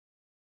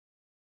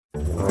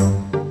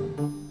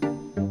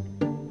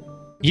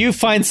You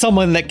find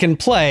someone that can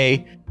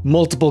play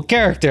multiple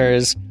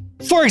characters.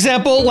 For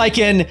example, like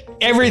in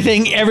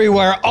Everything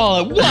Everywhere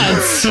All at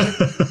Once,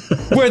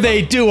 where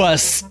they do a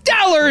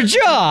stellar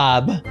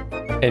job.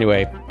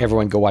 Anyway,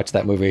 everyone go watch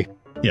that movie.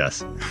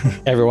 Yes.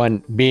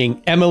 Everyone,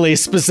 being Emily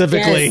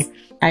specifically. Yes,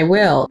 I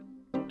will.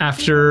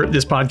 After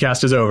this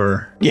podcast is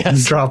over,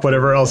 Yes. drop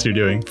whatever else you're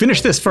doing.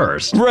 Finish this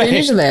first. Right.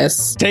 Finish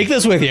this. Take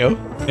this with you.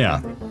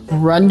 Yeah.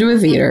 Run to a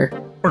theater.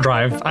 Or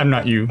drive. I'm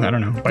not you. I don't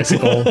know.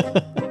 Bicycle.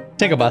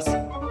 Take a bus.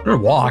 Or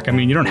walk. I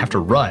mean, you don't have to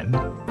run.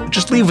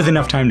 Just leave with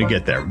enough time to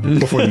get there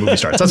before the movie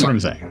starts. That's what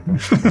I'm saying.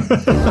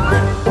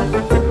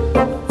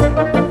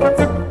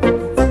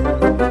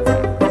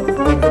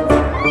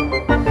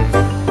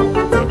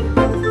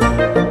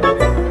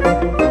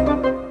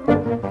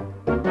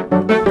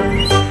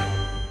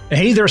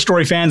 Hey there,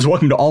 story fans.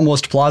 Welcome to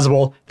Almost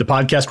Plausible, the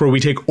podcast where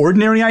we take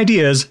ordinary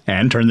ideas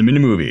and turn them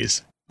into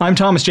movies. I'm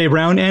Thomas J.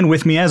 Brown, and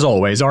with me, as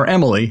always, are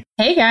Emily.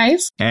 Hey,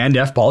 guys. And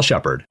F. Paul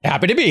Shepard.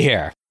 Happy to be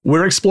here.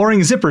 We're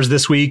exploring zippers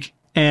this week,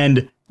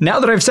 and now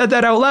that I've said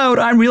that out loud,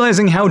 I'm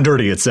realizing how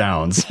dirty it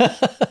sounds.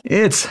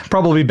 It's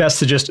probably best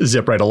to just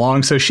zip right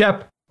along, so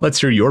Shep,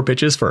 let's hear your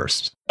pitches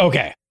first.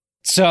 Okay.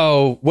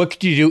 So what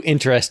could you do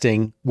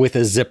interesting with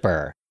a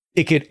zipper?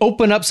 It could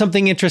open up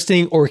something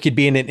interesting, or it could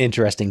be in an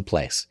interesting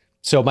place.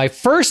 So my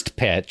first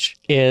pitch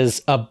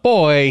is a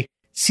boy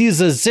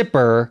sees a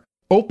zipper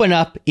open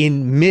up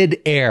in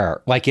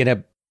midair, like in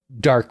a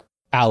dark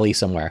alley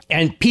somewhere,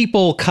 and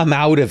people come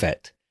out of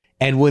it.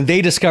 And when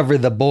they discover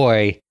the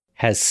boy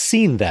has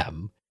seen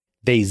them,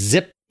 they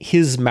zip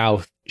his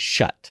mouth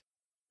shut.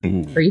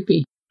 Ooh.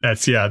 Creepy.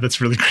 That's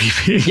really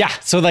creepy. Yeah.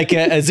 So like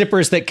a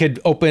zippers that could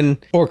open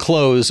or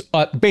close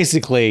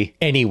basically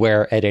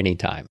anywhere at any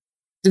time.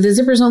 Do the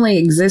zippers only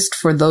exist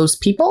for those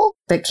people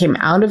that came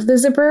out of the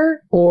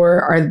zipper?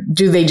 Or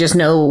do they just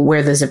know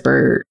where the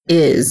zipper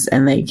is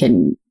and they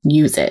can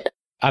use it?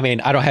 I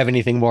mean, I don't have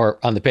anything more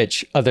on the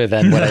pitch other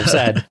than what I've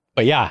said.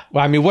 But yeah,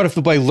 well, I mean, what if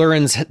the boy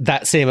learns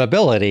that same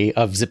ability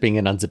of zipping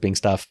and unzipping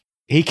stuff?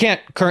 He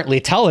can't currently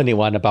tell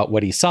anyone about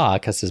what he saw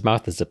because his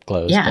mouth is zip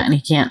closed. Yeah, and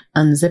he can't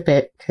unzip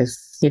it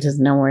because he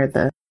doesn't know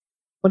where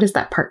what is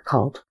that part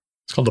called?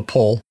 It's called a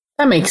pull.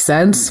 That makes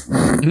sense.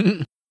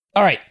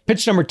 All right,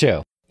 pitch number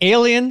 2.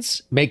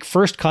 Aliens make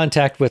first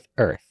contact with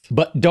Earth,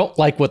 but don't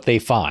like what they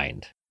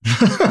find.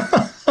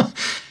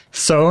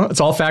 So it's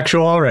all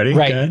factual already.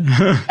 Right.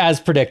 Good. As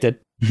predicted.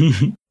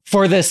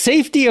 For the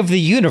safety of the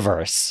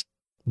universe,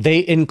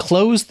 they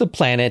enclose the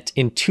planet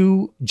in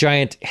 2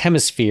 giant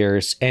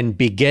hemispheres and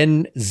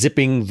begin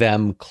zipping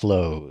them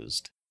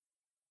closed.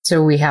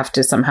 So we have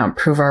to somehow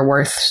prove our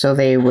worth so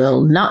they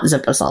will not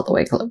zip us all the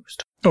way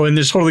closed. Oh, and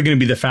there's totally going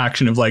to be the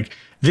faction of like,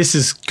 this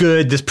is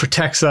good. This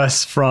protects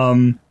us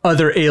from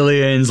other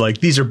aliens. Like,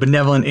 these are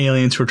benevolent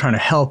aliens who are trying to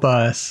help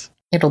us.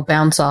 It'll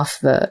bounce off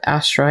the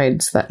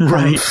asteroids that come.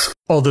 Right.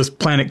 All those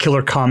planet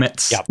killer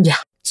comets. Yep. Yeah.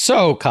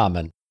 So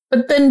common.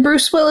 But then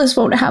Bruce Willis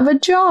won't have a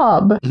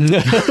job.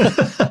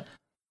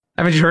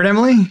 Haven't you heard,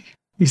 Emily?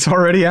 He's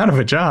already out of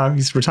a job.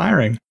 He's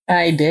retiring.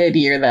 I did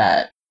hear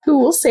that. Who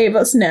will save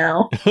us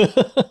now?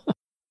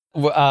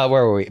 Where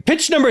were we?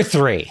 Pitch number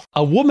 3.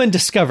 A woman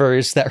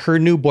discovers that her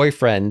new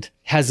boyfriend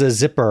has a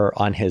zipper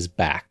on his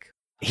back.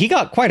 He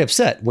got quite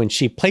upset when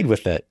she played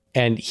with it,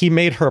 and he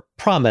made her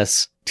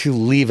promise to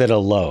leave it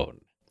alone.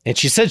 And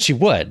she said she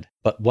would,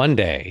 but one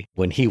day,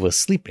 when he was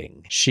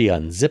sleeping, she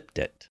unzipped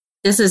it.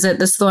 This is it.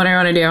 This is the one I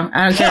want to do.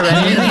 I don't care about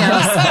anything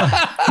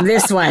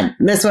else.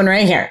 This one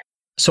right here.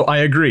 So I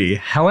agree.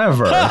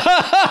 However,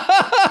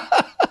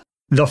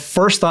 the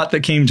first thought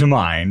that came to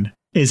mind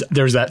is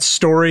there's that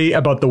story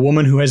about the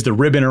woman who has the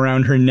ribbon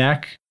around her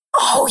neck.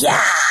 Oh,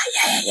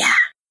 yeah.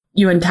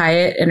 You untie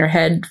it and her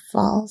head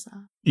falls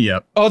off.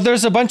 Yep. Oh,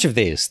 there's a bunch of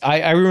these.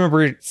 I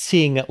remember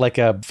seeing like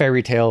a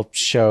fairy tale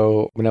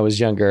show when I was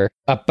younger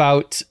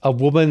about a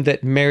woman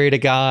that married a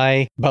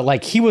guy, but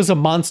like he was a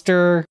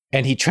monster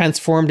and he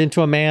transformed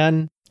into a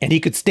man. And he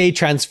could stay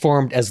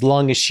transformed as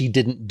long as she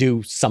didn't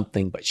do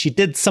something. But she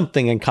did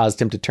something and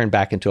caused him to turn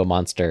back into a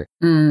monster.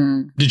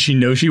 Mm. Did she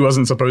know she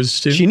wasn't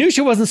supposed to? She knew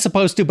she wasn't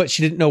supposed to, but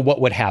she didn't know what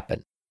would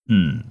happen.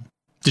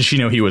 Did she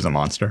know he was a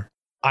monster?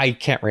 I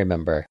can't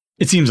remember.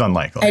 It seems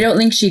unlikely. I don't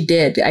think she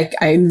did.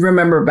 I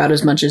remember about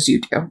as much as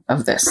you do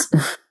of this.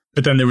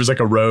 But then there was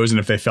like a rose, and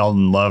if they fell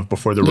in love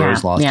before the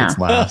rose lost its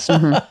last.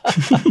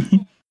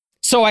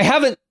 So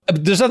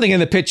there's nothing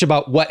in the pitch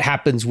about what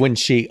happens when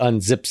she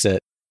unzips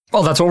it.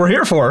 Well, that's what we're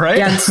here for, right?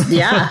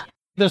 Yeah.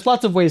 There's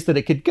lots of ways that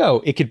it could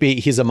go. It could be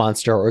he's a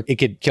monster, or it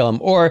could kill him.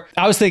 Or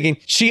I was thinking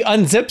she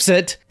unzips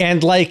it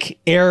and like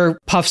air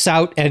puffs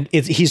out and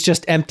he's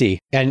just empty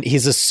and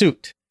he's a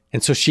suit.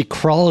 And so she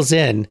crawls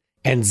in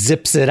and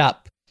zips it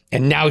up.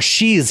 And now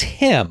she's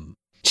him.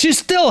 She's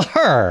still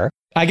her.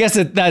 I guess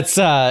that's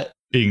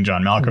being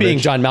John Malkovich. Being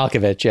John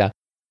Malkovich, yeah.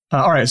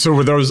 All right. So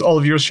were those all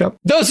of yours, Shep?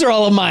 Those are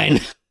all of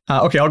mine.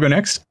 Okay, I'll go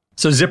next.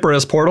 So zipper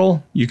as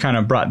portal, you kind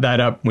of brought that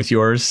up with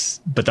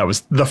yours, but that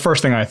was the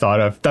first thing I thought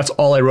of. That's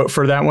all I wrote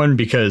for that one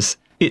because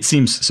it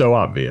seems so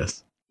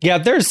obvious. Yeah,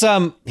 there's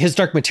his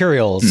Dark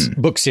Materials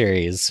book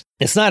series.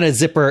 It's not a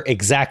zipper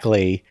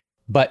exactly,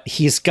 but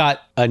he's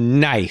got a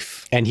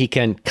knife and he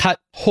can cut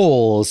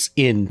holes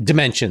in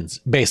dimensions,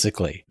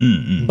 basically.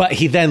 But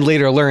he then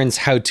later learns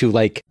how to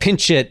like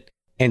pinch it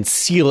and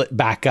seal it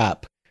back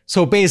up.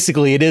 So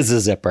basically it is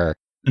a zipper.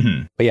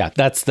 But yeah,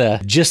 that's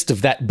the gist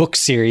of that book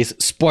series.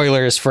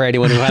 Spoilers for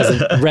anyone who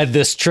hasn't read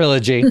this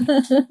trilogy.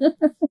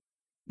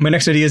 My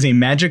next idea is a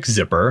magic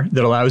zipper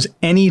that allows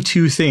any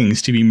two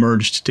things to be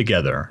merged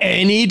together.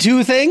 Any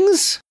two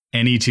things?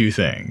 Any two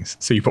things.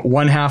 So you put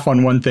one half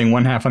on one thing,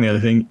 one half on the other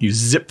thing, you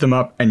zip them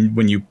up, and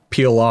when you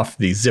peel off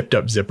the zipped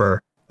up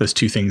zipper, those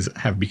two things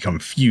have become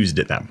fused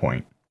at that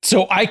point.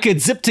 So I could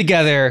zip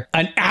together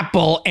an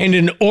apple and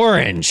an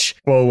orange.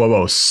 Whoa, whoa,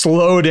 whoa.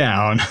 Slow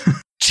down.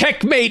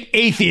 Checkmate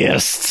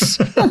atheists.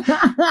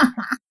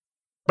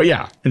 But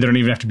yeah, and they don't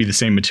even have to be the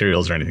same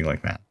materials or anything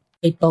like that.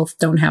 They both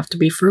don't have to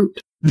be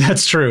fruit.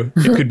 That's true.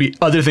 It could be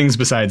other things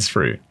besides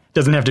fruit.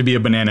 Doesn't have to be a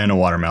banana and a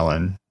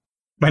watermelon.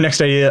 My next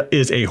idea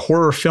is a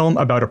horror film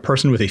about a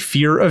person with a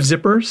fear of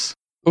zippers.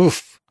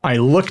 Oof. I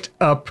looked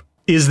up,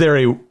 is there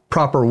a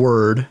proper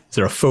word? Is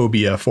there a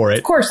phobia for it?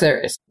 Of course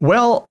there is.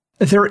 Well,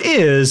 there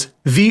is.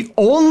 The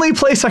only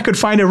place I could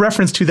find a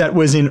reference to that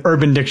was in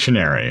Urban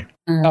Dictionary.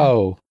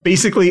 Oh.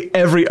 Basically,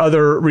 every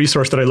other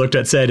resource that I looked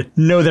at said,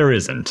 no, there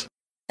isn't.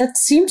 That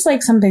seems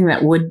like something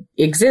that would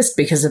exist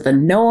because of the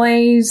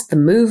noise, the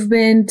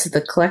movement,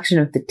 the collection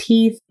of the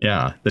teeth.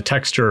 Yeah, the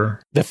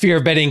texture. The fear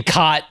of getting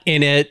caught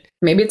in it.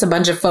 Maybe it's a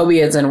bunch of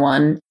phobias in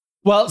one.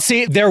 Well,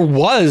 see, there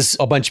was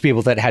a bunch of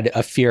people that had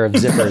a fear of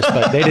zippers,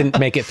 but they didn't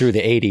make it through the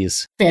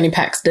 80s. Fanny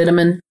packs did them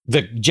in.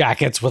 The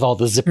jackets with all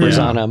the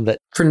zippers on them. That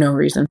for no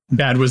reason.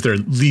 Bad was their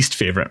least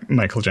favorite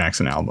Michael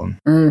Jackson album.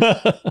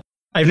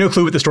 I have no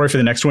clue what the story for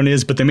the next one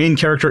is, but the main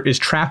character is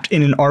trapped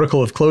in an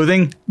article of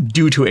clothing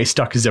due to a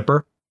stuck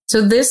zipper.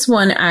 So this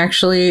one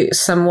actually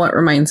somewhat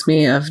reminds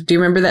me of, do you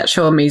remember that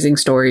show Amazing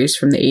Stories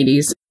from the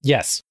 80s?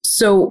 Yes.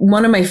 So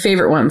one of my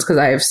favorite ones, because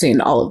I have seen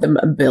all of them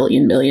a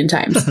million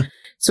times.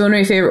 So one of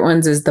my favorite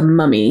ones is The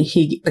Mummy.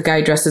 The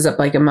guy dresses up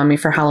like a mummy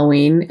for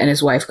Halloween and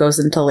his wife goes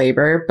into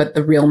labor, but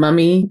the real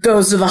mummy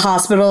goes to the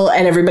hospital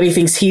and everybody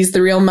thinks he's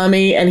the real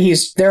mummy and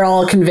they're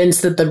all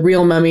convinced that the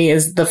real mummy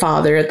is the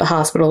father at the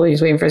hospital and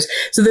he's waiting for us.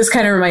 So this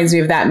kind of reminds me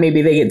of that.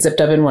 Maybe they get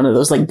zipped up in one of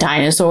those like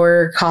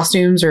dinosaur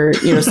costumes or,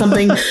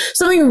 something,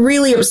 something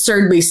really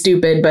absurdly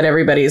stupid, but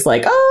everybody's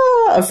like,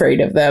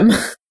 afraid of them.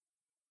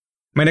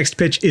 My next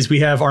pitch is we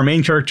have our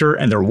main character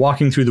and they're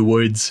walking through the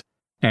woods.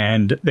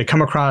 And they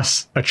come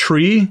across a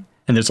tree,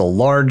 and there's a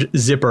large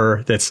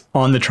zipper that's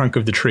on the trunk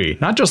of the tree.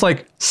 Not just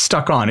like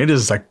stuck on, it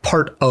is like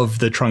part of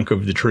the trunk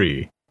of the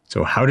tree.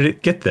 So how did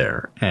it get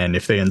there? And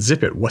if they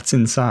unzip it, what's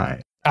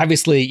inside?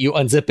 Obviously, you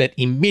unzip it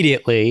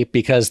immediately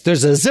because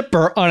there's a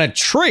zipper on a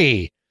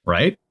tree.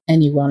 Right?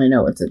 And you want to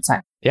know what's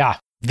inside. Yeah.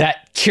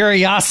 That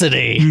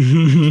curiosity.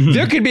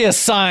 There could be a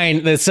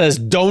sign that says,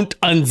 don't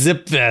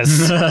unzip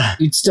this.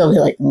 You'd still be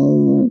like,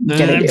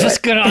 I'm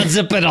just going to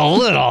unzip it a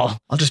little.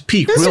 I'll just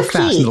peek real fast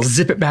and it'll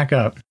zip it back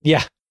up.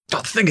 Yeah.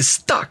 Oh, the thing is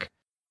stuck.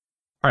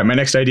 All right, my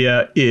next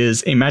idea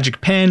is a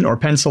magic pen or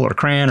pencil or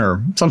crayon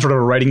or some sort of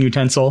a writing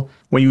utensil.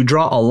 When you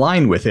draw a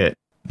line with it,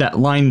 that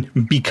line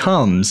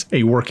becomes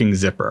a working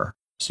zipper.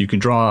 So you can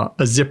draw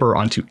a zipper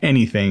onto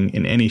anything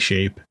in any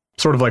shape.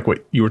 Sort of like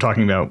what you were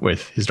talking about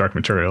with his Dark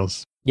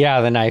Materials.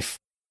 Yeah, the knife.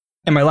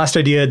 And my last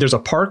idea, there's a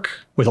park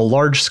with a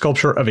large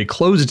sculpture of a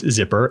closed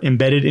zipper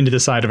embedded into the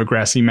side of a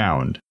grassy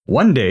mound.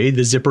 One day,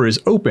 the zipper is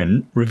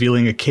open,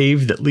 revealing a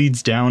cave that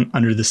leads down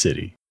under the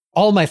city.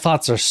 All my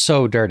thoughts are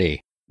so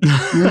dirty. We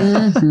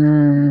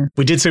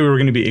did say we were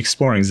going to be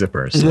exploring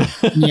zippers.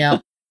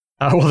 Yep.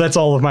 Well, that's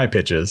all of my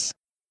pitches.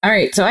 All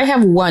right, so I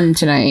have one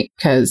tonight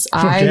because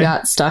I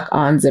got stuck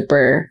on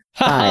zipper.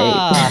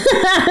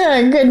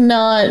 I could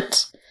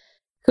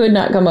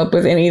not come up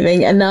with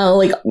anything. And now,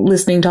 like,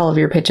 listening to all of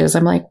your pitches,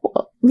 I'm like,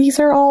 well, these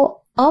are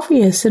all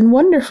obvious and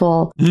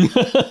wonderful.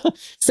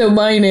 So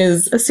mine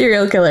is a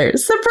serial killer,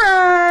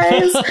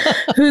 surprise,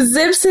 who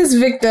zips his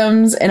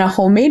victims in a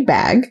homemade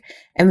bag.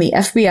 And the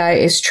FBI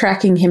is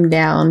tracking him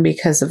down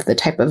because of the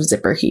type of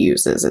zipper he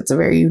uses. It's a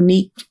very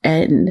unique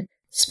and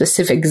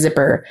specific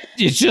zipper.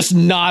 It's just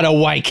not a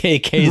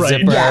YKK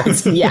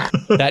zipper. Yeah.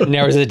 That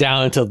narrows it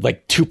down to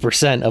like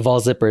 2% of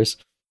all zippers.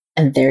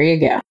 And there you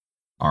go.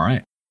 All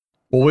right.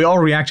 Well, we all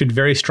reacted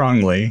very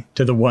strongly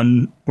to the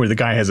one where the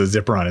guy has a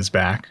zipper on his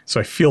back. So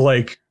I feel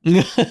like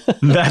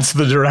that's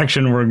the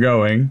direction we're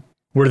going.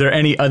 Were there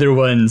any other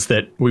ones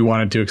that we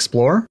wanted to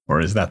explore, or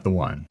is that the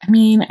one? I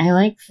mean, I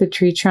like the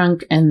tree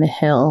trunk and the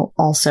hill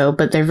also,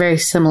 but they're very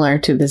similar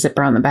to the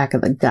zipper on the back of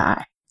the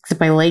guy.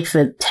 Except I like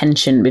the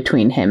tension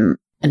between him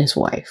and his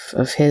wife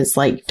of his,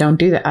 like, don't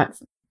do that.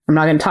 I'm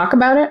not going to talk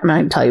about it. I'm not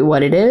going to tell you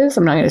what it is.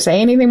 I'm not going to say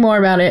anything more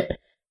about it.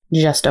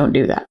 Just don't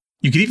do that.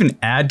 You could even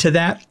add to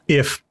that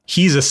if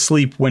he's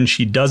asleep when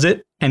she does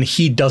it and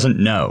he doesn't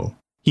know.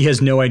 He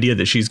has no idea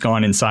that she's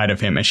gone inside of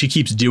him and she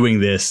keeps doing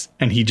this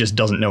and he just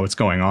doesn't know what's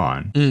going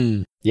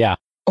on. Yeah.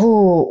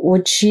 Oh,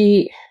 would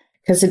she?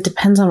 Because it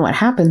depends on what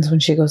happens when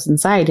she goes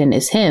inside and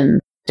is him.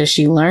 Does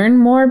she learn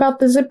more about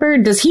the zipper?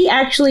 Does he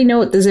actually know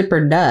what the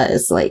zipper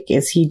does? Like,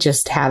 is he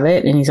just have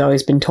it and he's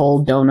always been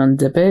told, don't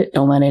unzip it.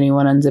 Don't let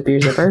anyone unzip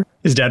your zipper.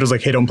 His dad was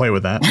like, hey, don't play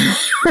with that.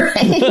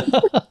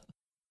 Right.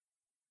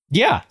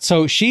 Yeah.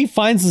 So she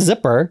finds the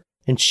zipper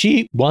and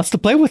she wants to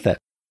play with it.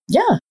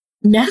 Yeah.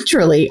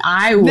 Naturally,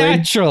 I would.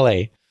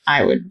 Naturally.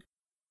 I would.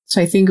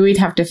 So I think we'd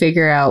have to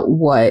figure out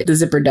what the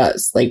zipper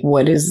does. Like,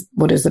 what is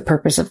the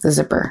purpose of the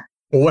zipper?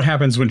 Well, what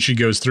happens when she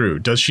goes through?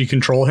 Does she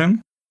control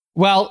him?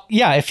 Well,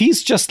 yeah, if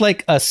he's just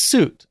like a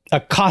suit, a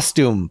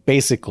costume,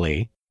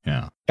 basically.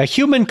 Yeah. A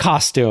human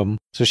costume.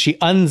 So she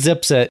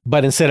unzips it,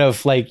 but instead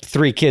of like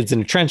 3 kids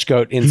in a trench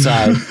coat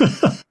inside,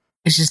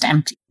 It's just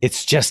empty.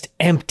 it's just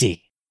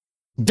empty.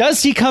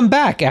 Does he come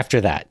back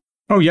after that?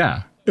 Oh,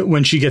 yeah.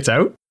 When she gets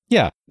out?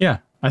 Yeah. Yeah,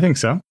 I think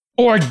so.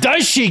 Or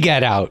does she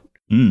get out?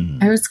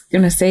 I was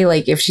going to say,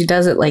 like, if she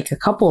does it like a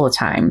couple of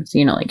times,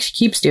 you know, like she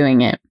keeps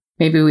doing it,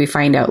 maybe we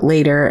find out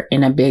later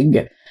in a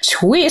big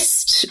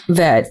twist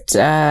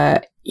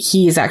that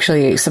he's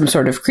actually some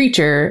sort of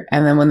creature.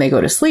 And then when they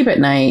go to sleep at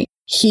night,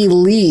 he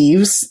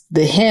leaves,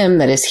 the him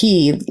that is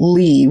he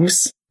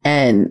leaves.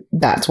 And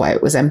that's why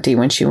it was empty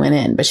when she went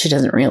in, but she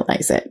doesn't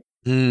realize it.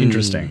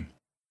 Interesting.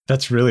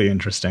 That's really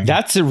interesting.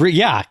 That's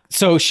yeah.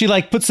 So she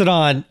like puts it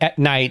on at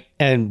night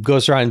and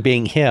goes around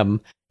being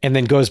him and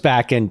then goes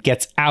back and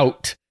gets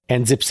out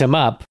and zips him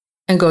up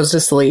And goes to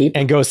sleep.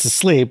 and goes to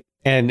sleep.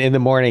 And in the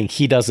morning,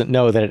 he doesn't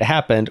know that it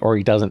happened, or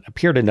he doesn't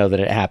appear to know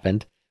that it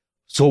happened.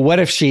 So what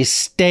if she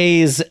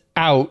stays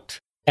out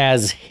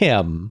as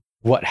him?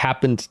 What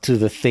happened to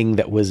the thing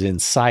that was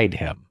inside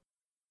him?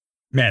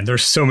 Man,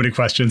 there's so many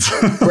questions.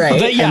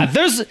 Right. But yeah,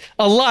 there's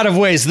a lot of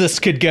ways this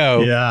could go.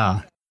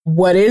 Yeah.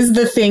 What is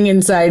the thing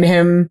inside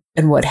him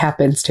and what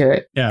happens to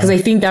it? Yeah. Because I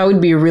think that would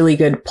be a really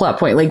good plot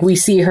point. Like, we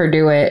see her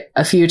do it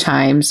a few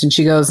times and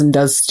she goes and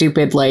does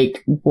stupid,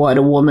 like what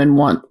a woman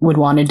would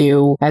want to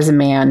do as a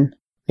man.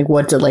 Like,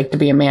 what's it like to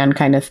be a man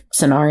kind of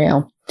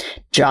scenario.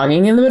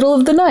 Jogging in the middle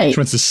of the night. She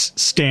wants to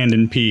stand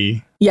and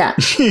pee. Yeah.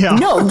 Yeah.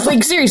 No,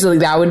 like seriously,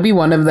 that would be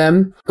one of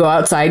them. Go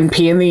outside and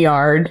pee in the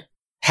yard.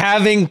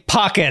 Having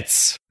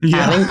pockets.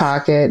 Having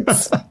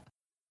pockets.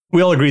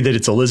 We all agree that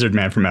it's a lizard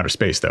man from outer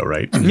space, though,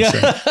 right?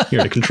 Yeah.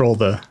 Here to control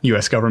the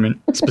U.S. government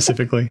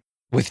specifically.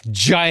 With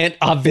giant,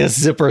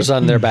 obvious zippers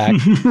on their back.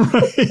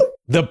 Right.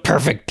 The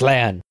perfect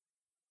plan.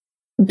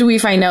 Do we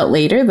find out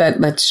later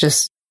that that's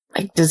just,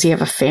 like, does he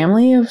have a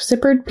family of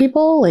zippered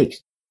people? Like,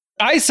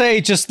 I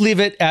say just leave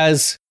it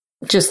as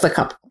just the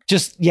couple.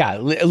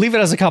 Leave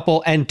it as a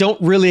couple and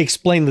don't really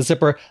explain the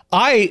zipper.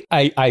 I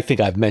think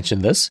I've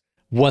mentioned this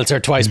once or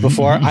twice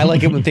before. I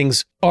like it when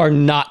things are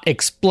not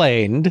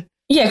explained.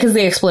 Yeah, because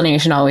the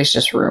explanation always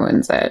just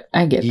ruins it.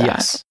 I get that.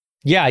 Yes.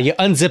 Yeah, you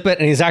unzip it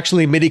and he's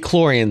actually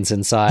midi-chlorians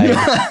inside.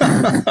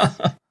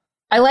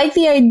 I like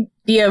the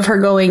idea of her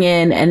going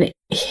in and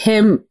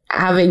him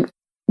having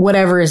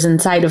whatever is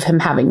inside of him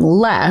having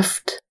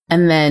left.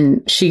 And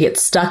then she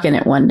gets stuck in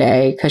it one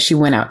day because she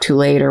went out too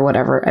late or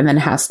whatever, and then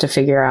has to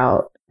figure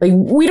out, like,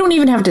 we don't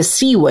even have to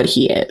see what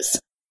he is.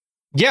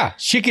 Yeah,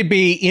 she could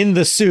be in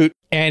the suit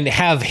and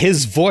have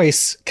his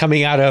voice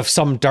coming out of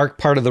some dark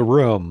part of the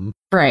room.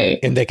 Right.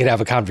 And they could have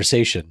a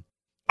conversation.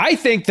 I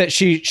think that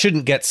she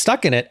shouldn't get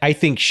stuck in it. I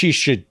think she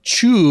should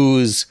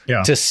choose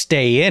to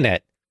stay in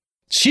it.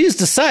 She's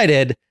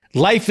decided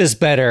life is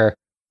better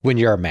when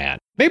you're a man.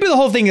 Maybe the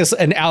whole thing is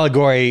an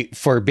allegory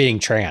for being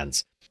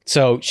trans.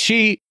 So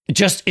she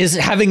just is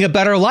having a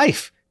better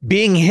life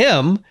being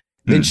him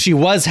than she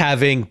was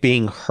having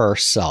being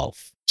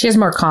herself. She has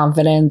more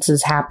confidence,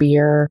 is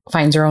happier,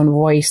 finds her own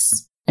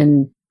voice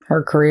in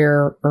her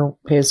career or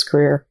his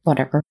career,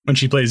 whatever. When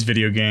she plays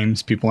video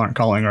games, people aren't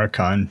calling her a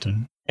cunt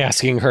and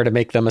asking her to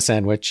make them a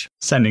sandwich.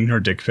 Sending her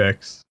dick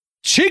pics.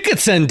 She could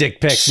send dick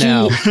pics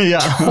now. Yeah.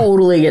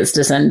 Totally gets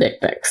to send dick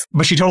pics.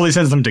 But she totally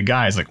sends them to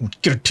guys. Like,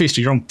 get a taste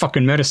of your own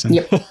fucking medicine.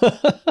 Yep.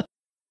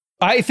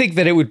 I think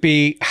that it would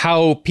be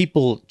how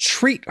people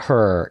treat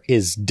her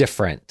is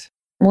different.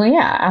 Well,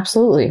 yeah,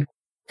 absolutely.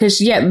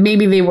 Because,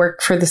 maybe they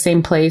work for the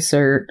same place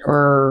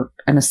or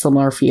in a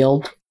similar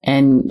field.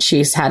 And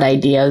she's had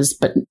ideas,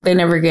 but they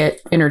never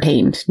get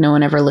entertained. No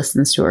one ever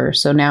listens to her.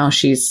 So now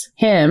she's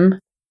him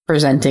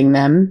presenting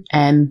them.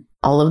 And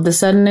all of a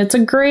sudden, it's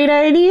a great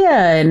idea.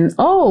 And,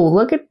 oh,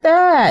 look at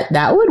that.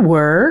 That would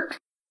work.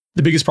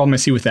 The biggest problem I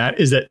see with that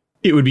is that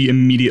it would be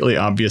immediately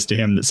obvious to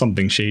him that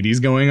something shady is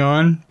going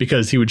on,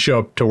 because he would show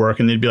up to work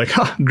and they'd be like,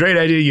 great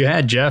idea you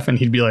had, Jeff. And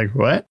he'd be like,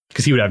 what?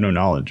 Because he would have no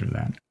knowledge of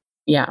that.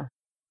 Yeah.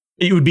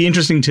 It would be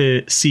interesting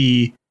to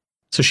see.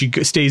 So she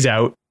stays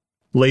out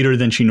later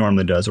than she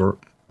normally does, or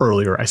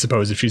earlier, I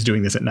suppose, if she's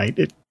doing this at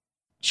night.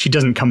 She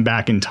doesn't come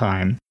back in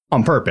time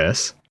on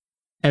purpose.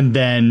 And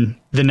then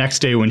the next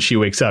day when she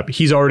wakes up,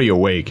 he's already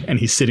awake and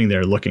he's sitting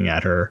there looking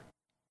at her.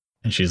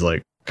 And she's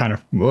like, kind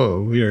of,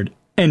 whoa, weird.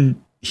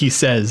 And he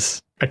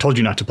says, I told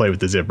you not to play with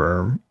the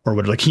zipper, or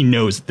what. Like, he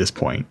knows at this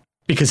point,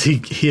 because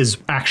his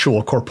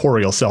actual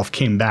corporeal self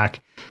came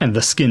back and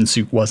the skin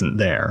suit wasn't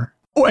there.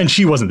 Oh, and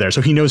she wasn't there.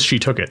 So he knows she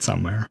took it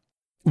somewhere.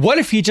 What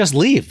if he just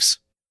leaves?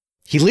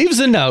 He leaves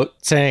a note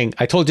saying,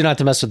 I told you not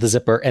to mess with the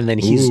zipper, and then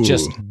he's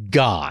just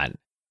gone.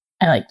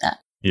 I like that.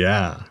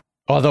 Yeah.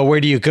 Although, where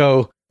do you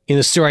go in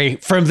the story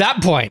from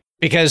that point?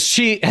 Because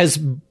she has,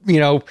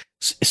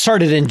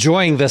 started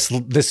enjoying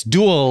this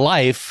dual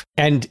life,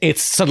 and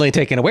it's suddenly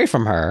taken away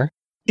from her.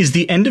 Is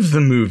the end of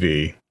the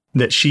movie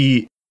that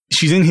she's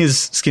in his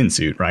skin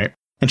suit, right?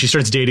 And she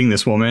starts dating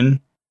this woman,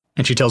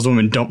 and she tells the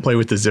woman, don't play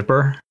with the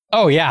zipper?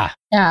 Oh, yeah.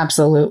 Yeah,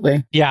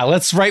 absolutely. Yeah,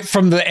 let's write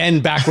from the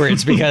end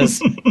backwards,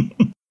 because...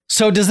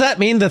 So does that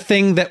mean the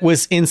thing that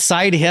was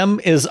inside him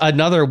is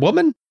another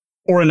woman?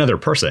 Or another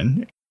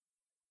person.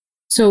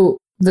 So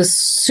the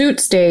suit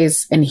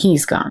stays and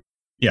he's gone.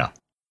 Yeah.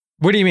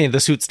 What do you mean the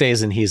suit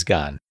stays and he's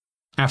gone?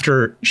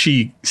 After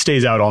she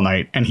stays out all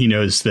night and he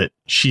knows that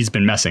she's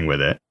been messing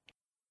with it.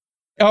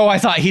 Oh, I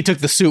thought he took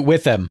the suit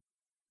with him.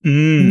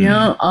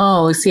 No.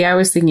 Oh, see, I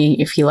was thinking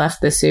if he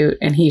left the suit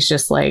and he's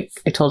just like,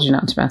 I told you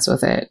not to mess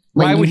with it.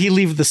 Like, why would he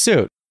leave the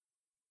suit?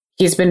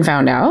 He's been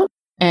found out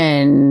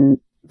and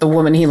the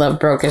woman he loved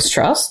broke his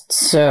trust.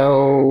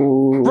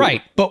 So.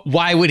 Right. But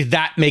why would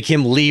that make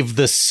him leave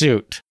the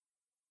suit?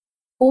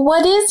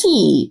 What is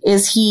he?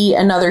 Is he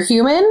another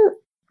human?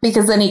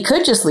 Because then he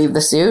could just leave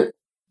the suit.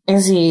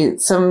 Is he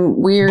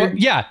some weird... But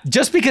yeah,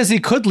 just because he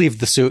could leave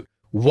the suit,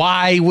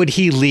 why would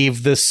he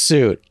leave the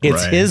suit?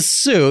 It's his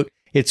suit.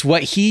 It's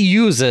what he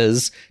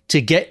uses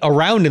to get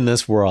around in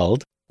this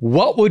world.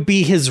 What would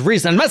be his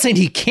reason? I'm not saying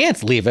he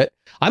can't leave it.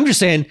 I'm just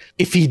saying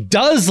if he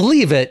does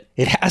leave it,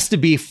 it has to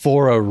be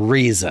for a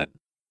reason.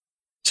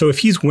 So if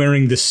he's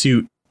wearing the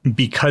suit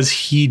because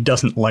he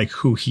doesn't like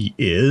who he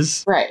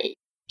is... Right.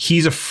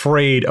 He's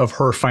afraid of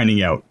her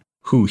finding out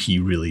who he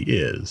really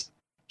is.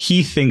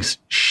 He thinks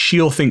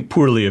she'll think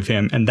poorly of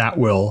him and that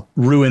will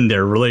ruin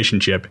their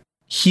relationship.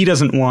 He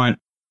doesn't want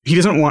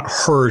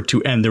her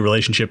to end the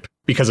relationship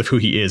because of who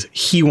he is.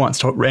 He wants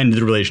to end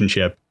the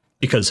relationship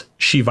because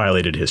she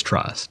violated his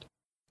trust.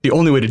 The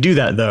only way to do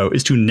that, though,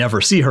 is to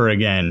never see her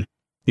again.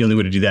 The only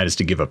way to do that is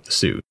to give up the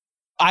suit.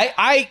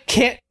 I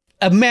can't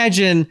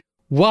imagine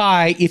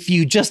why, if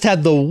you just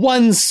had the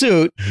one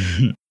suit,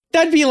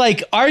 that'd be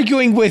like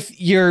arguing with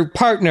your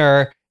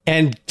partner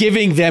and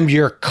giving them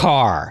your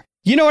car.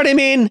 You know what I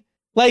mean?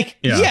 Like,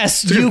 yeah,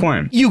 yes,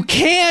 you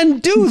can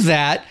do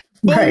that,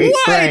 but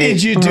why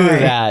did you do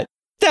that?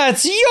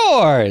 That's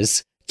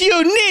yours.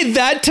 You need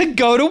that to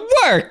go to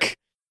work.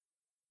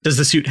 Does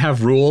the suit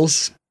have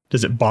rules?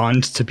 Does it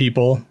bond to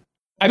people?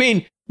 I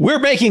mean, we're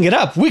making it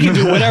up. We can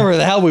do whatever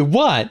the hell we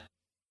want.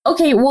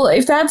 Okay, well,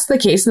 if that's the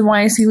case, then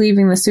why is he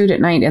leaving the suit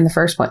at night in the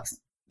first place?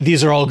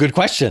 These are all good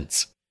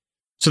questions.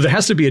 So there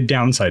has to be a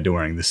downside to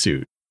wearing the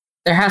suit.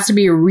 There has to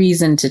be a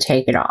reason to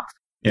take it off.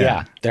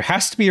 Yeah, there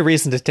has to be a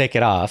reason to take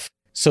it off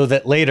so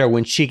that later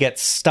when she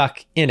gets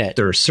stuck in it...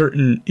 There are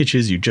certain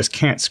itches you just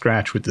can't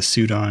scratch with the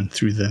suit on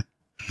through the...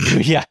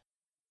 Yeah.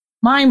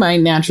 My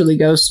mind naturally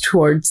goes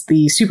towards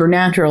the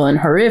supernatural and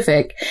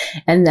horrific,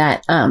 and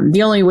that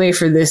the only way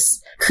for this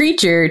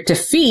creature to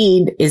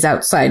feed is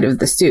outside of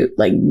the suit.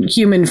 Like,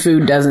 human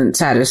food doesn't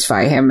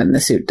satisfy him and the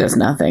suit does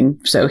nothing,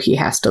 so he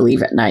has to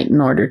leave at night in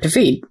order to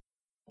feed.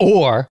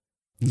 Or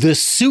the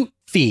suit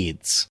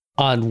feeds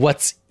on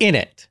what's in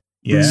it.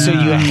 Yeah. So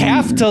you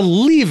have to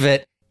leave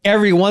it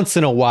every once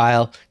in a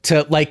while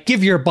to like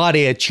give your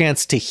body a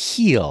chance to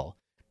heal.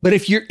 But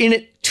if you're in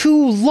it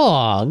too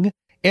long,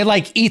 it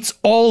like eats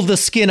all the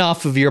skin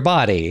off of your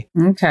body.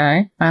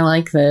 Okay, I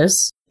like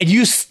this. And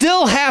you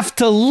still have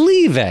to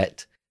leave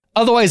it.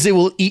 Otherwise, it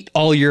will eat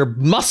all your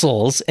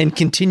muscles and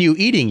continue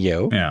eating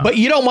you. Yeah. But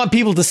you don't want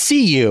people to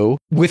see you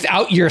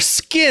without your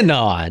skin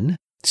on.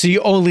 So you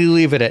only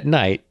leave it at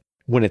night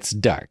when it's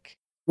dark.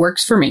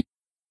 Works for me.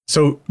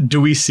 So do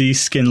we see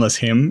skinless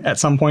him at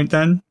some point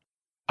then?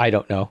 I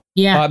don't know.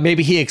 Yeah.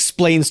 Maybe he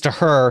explains to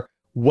her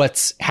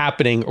what's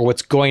happening or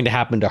what's going to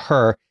happen to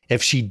her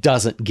if she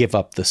doesn't give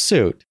up the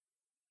suit.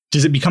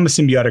 Does it become a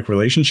symbiotic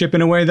relationship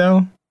in a way,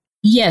 though?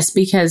 Yes,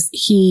 because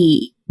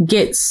he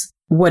gets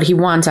what he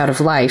wants out of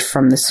life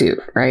from the suit,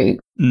 right?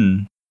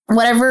 Mm.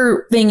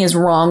 Whatever thing is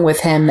wrong with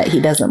him that he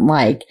doesn't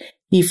like,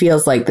 he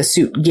feels like the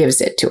suit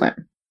gives it to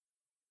him.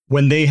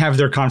 When they have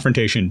their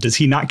confrontation, does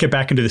he not get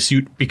back into the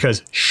suit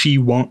because she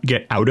won't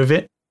get out of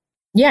it?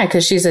 Yeah,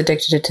 because she's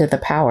addicted to the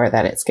power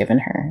that it's given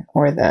her,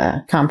 or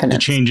the confidence.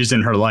 The changes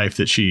in her life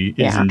that she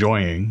is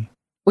enjoying.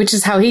 Which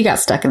is how he got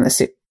stuck in the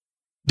suit.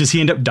 Does he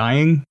end up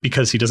dying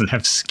because he doesn't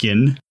have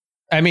skin?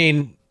 I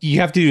mean, you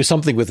have to do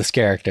something with this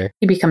character.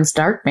 He becomes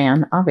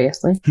Darkman,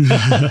 obviously.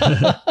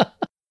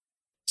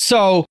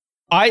 So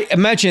I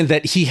imagine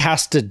that he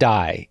has to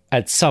die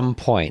at some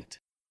point.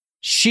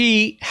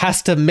 She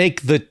has to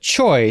make the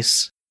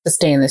choice to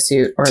stay in the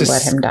suit or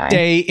let him die.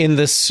 Stay in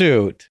the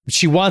suit.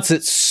 She wants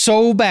it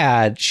so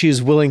bad,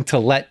 she's willing to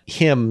let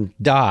him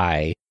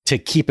die to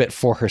keep it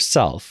for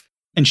herself.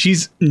 And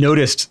she's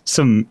noticed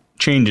some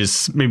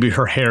changes. Maybe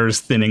her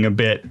hair's thinning a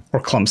bit, or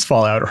clumps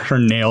fall out, or her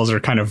nails are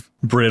kind of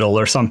brittle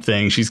or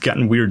something. She's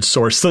gotten weird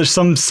sores. So there's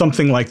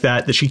something like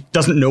that she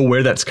doesn't know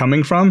where that's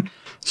coming from.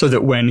 So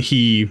that when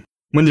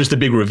there's the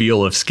big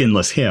reveal of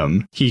skinless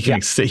him, he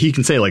can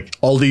say like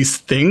all these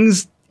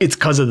things it's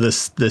because of the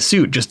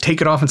suit. Just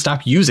take it off and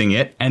stop using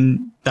it, and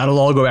that'll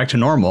all go back to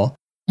normal.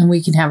 And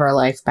we can have our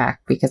life back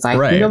because I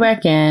Right. can go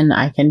back in.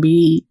 I can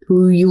be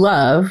who you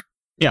love.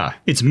 Yeah,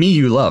 it's me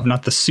you love,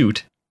 not the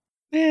suit.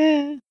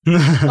 A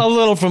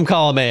little from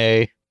column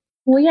A.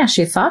 Well, yeah,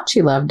 she thought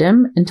she loved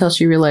him until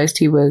she realized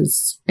he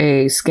was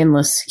a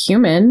skinless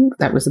human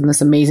that was in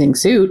this amazing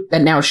suit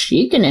that now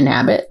she can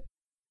inhabit.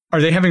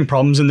 Are they having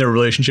problems in their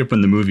relationship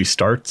when the movie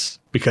starts?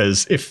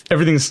 Because if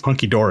everything's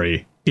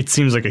hunky-dory, it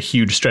seems like a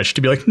huge stretch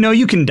to be like, no,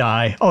 you can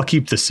die. I'll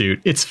keep the suit.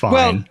 It's fine.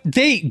 Well,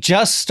 they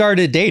just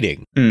started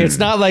dating. Mm. It's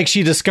not like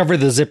she discovered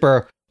the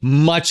zipper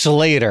much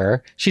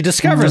later. She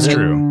discovers That's it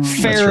true.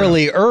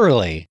 fairly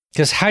early.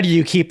 Because how do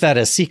you keep that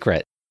a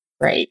secret?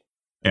 Right.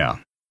 Yeah.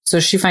 So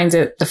she finds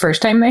it the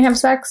first time they have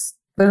sex.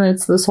 Then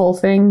it's this whole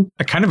thing.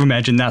 I kind of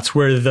imagine that's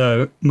where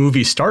the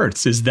movie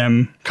starts, is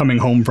them coming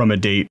home from a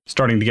date,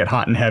 starting to get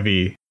hot and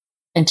heavy.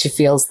 And she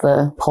feels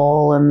the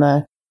pull and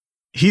the...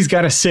 He's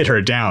got to sit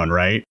her down,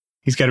 right?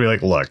 He's got to be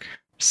like, look,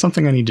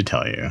 something I need to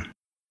tell you.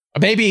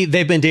 Maybe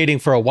they've been dating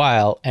for a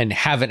while and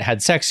haven't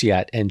had sex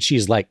yet. And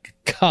she's like,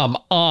 come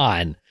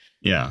on.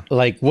 Yeah.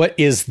 Like, what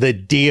is the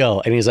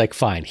deal? And he's like,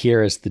 fine,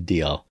 here is the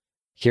deal.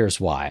 Here's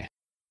why.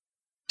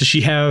 Does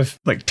she have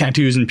like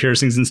tattoos and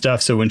piercings and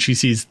stuff? So when she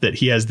sees that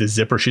he has this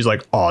zipper, she's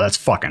like, oh, that's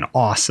fucking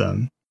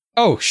awesome.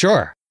 Oh,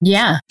 sure.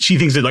 Yeah. She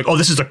thinks that like, oh,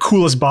 this is the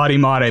coolest body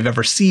mod I've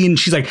ever seen.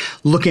 She's like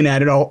looking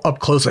at it all up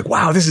close, like,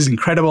 wow, this is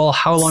incredible.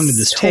 How long did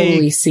this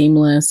Totally take?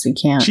 seamless. We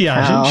can't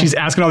tell. She's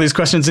asking all these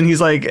questions and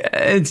he's like,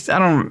 I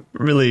don't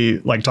really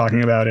like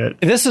talking about it.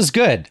 This is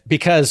good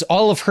because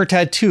all of her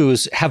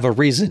tattoos have a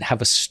reason,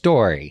 have a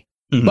story.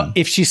 Mhm. But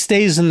if she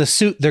stays in the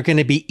suit, they're going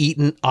to be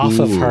eaten off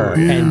of her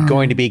yeah. and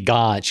going to be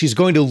gone. She's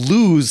going to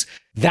lose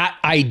that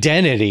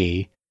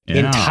identity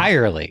Yeah.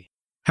 entirely.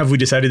 Have we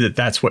decided that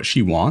that's what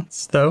she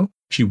wants, though?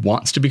 She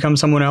wants to become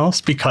someone else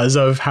because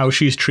of how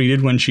she's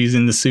treated when she's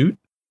in the suit?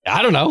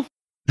 I don't know.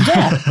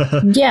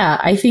 Yeah.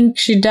 Yeah, I think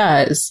she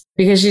does.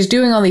 Because she's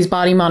doing all these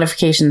body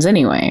modifications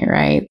anyway,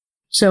 right?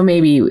 So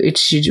maybe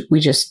we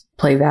just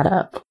play that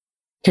up.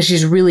 Because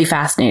she's really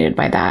fascinated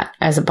by that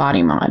as a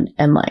body mod.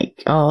 And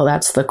like, oh,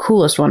 that's the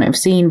coolest one I've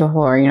seen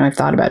before. You know, I've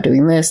thought about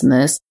doing this and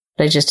this.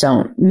 But I just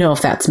don't know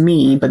if that's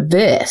me. But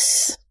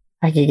this,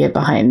 I could get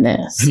behind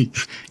this.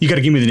 You got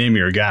to give me the name of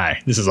your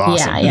guy. This is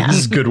awesome. Yeah. This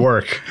is good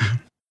work.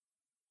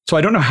 So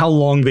I don't know how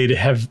long they'd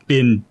have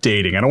been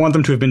dating. I don't want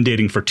them to have been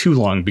dating for too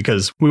long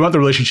because we want the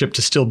relationship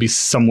to still be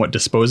somewhat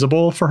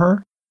disposable for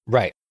her.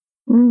 Right.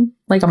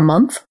 Like a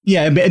month?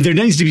 Yeah, but there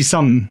needs to be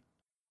some...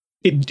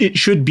 It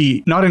should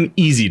be not an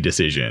easy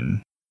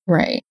decision,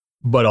 Right.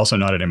 but also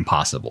not an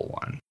impossible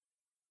one.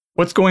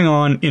 What's going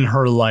on in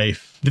her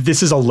life that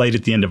this is a light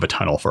at the end of a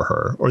tunnel for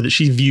her, or that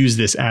she views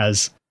this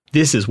as,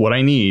 this is what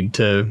I need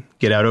to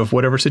get out of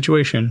whatever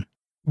situation?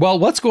 Well,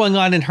 what's going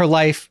on in her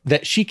life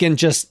that she can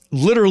just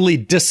literally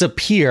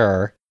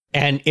disappear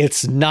and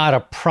it's not a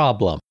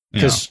problem?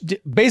 Because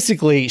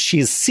basically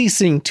she's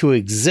ceasing to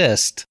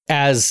exist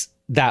as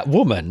that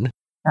woman.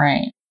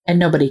 Right. And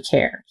nobody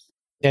cares.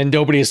 And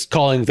nobody's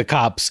calling the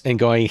cops and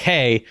going,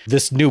 hey,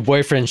 this new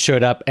boyfriend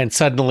showed up and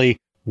suddenly,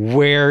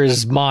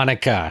 where's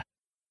Monica?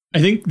 I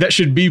think that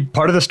should be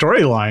part of the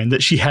storyline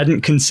that she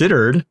hadn't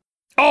considered.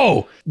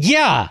 Oh,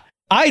 yeah.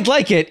 I'd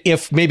like it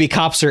if maybe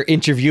cops are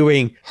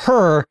interviewing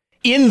her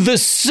in the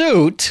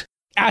suit,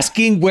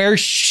 asking where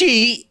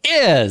she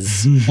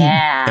is.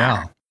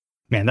 Yeah.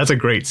 Man, that's a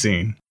great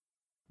scene.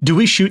 Do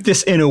we shoot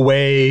this in a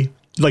way,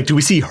 like, do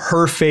we see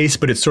her face,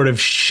 but it's sort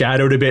of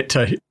shadowed a bit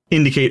to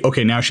indicate,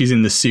 okay, now she's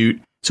in the suit?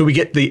 So we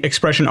get the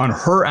expression on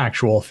her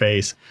actual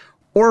face,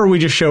 or are we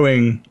just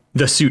showing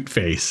the suit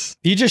face?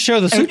 You just show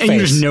the suit face. And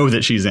you just know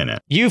that she's in it.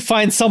 You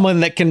find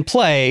someone that can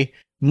play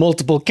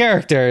multiple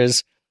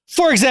characters.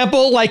 For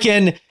example, like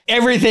in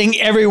Everything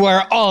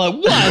Everywhere All at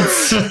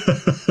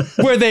Once,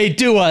 where they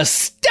do a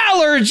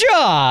stellar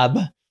job.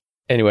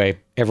 Anyway,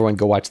 everyone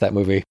go watch that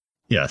movie.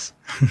 Yes.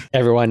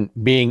 Everyone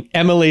being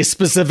Emily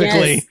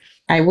specifically. Yes,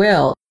 I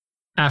will.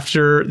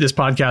 After this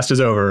podcast is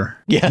over,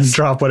 Yes.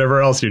 drop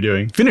whatever else you're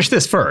doing. Finish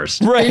this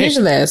first. Right. Finish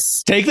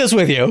this. Take this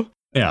with you.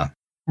 Yeah.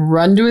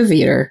 Run to a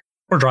theater.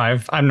 Or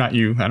drive. I'm not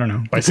you. I don't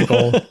know.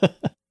 Bicycle.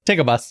 Take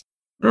a bus.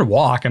 Or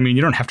walk. I mean,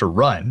 you don't have to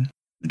run.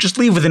 Just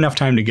leave with enough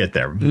time to get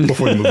there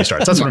before the movie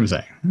starts. That's what I'm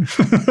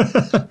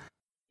saying.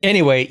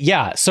 Anyway,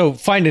 yeah. So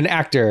find an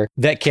actor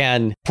that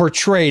can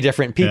portray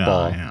different people.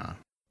 Yeah.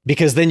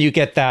 Because then you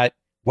get that,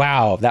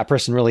 wow, that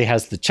person really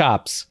has the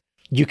chops.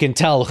 You can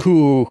tell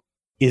who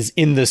is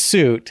in the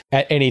suit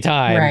at any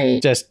time,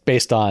 Right. just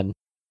based on.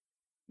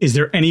 Is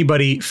there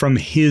anybody from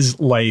his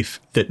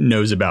life that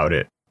knows about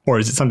it? Or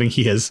is it something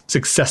he has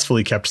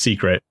successfully kept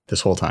secret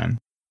this whole time?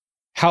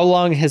 How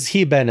long has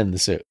he been in the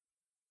suit?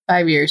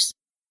 5 years.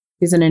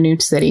 He's in a new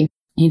city.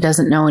 He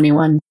doesn't know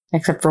anyone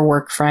except for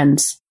work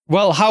friends.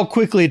 Well, how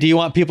quickly do you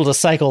want people to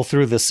cycle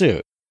through the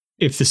suit?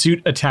 If the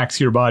suit attacks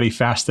your body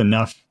fast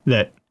enough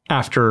that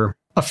after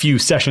a few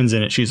sessions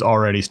in it, she's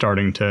already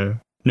starting to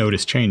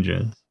notice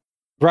changes.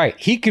 Right.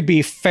 He could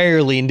be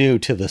fairly new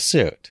to the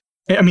suit.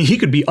 I mean, he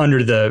could be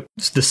under the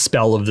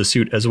spell of the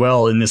suit as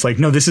well. And it's like,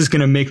 no, this is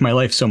going to make my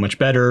life so much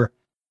better.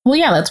 Well,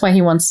 yeah, that's why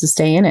he wants to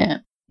stay in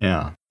it.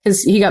 Yeah.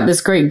 Because he got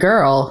this great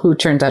girl who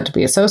turns out to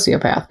be a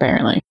sociopath,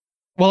 apparently.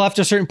 Well,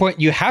 after a certain point,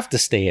 you have to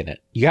stay in it.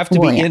 You have to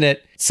be in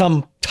it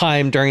some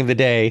time during the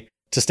day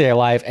to stay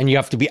alive, and you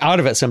have to be out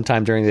of it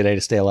sometime during the day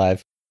to stay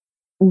alive.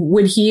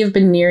 Would he have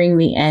been nearing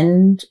the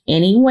end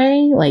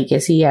anyway? Like,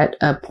 is he at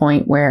a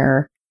point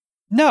where...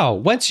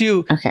 No,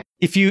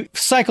 if you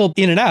cycle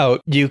in and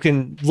out, you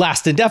can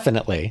last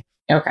indefinitely.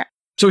 Okay.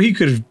 So he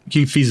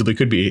feasibly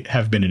could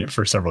have been in it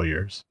for several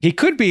years. He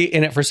could be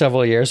in it for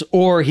several years,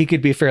 or he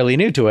could be fairly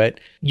new to it.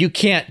 You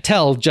can't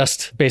tell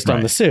just based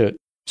on the suit.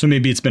 So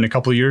maybe it's been a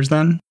couple of years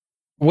then?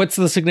 What's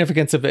the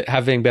significance of it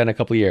having been a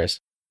couple of years?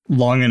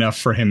 Long enough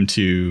for him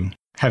to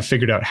have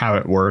figured out how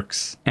it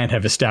works and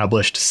have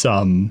established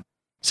some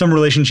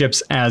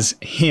relationships as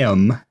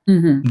him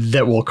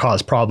that will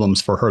cause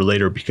problems for her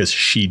later because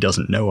she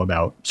doesn't know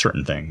about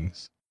certain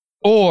things.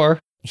 Or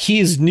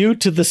he's new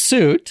to the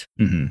suit.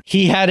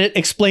 He had it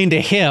explained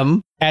to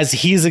him as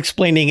he's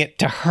explaining it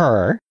to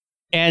her.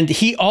 And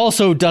he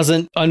also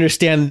doesn't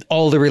understand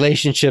all the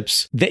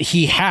relationships that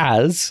he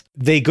has.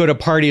 They go to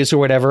parties or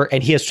whatever,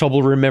 and he has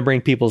trouble remembering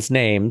people's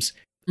names,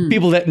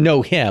 people that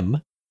know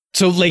him.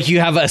 So like you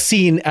have a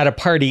scene at a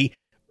party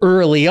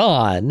early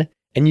on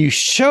and you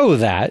show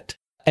that.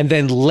 And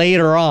then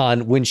later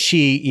on, when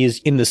she is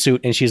in the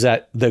suit and she's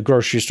at the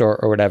grocery store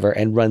or whatever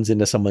and runs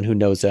into someone who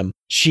knows him,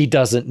 she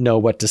doesn't know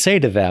what to say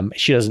to them.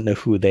 She doesn't know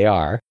who they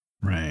are.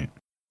 Right.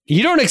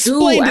 You don't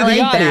explain to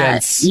the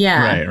audience. That.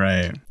 Yeah.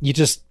 Right. You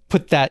just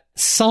put that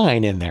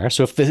sign in there.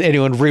 So if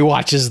anyone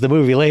rewatches the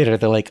movie later,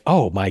 they're like,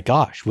 oh my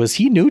gosh, was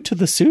he new to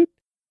the suit?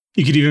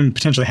 You could even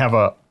potentially have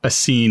a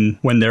scene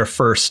when they're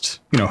first,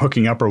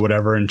 hooking up or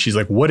whatever. And she's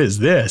like, what is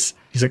this?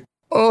 He's like,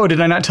 oh, did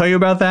I not tell you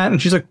about that?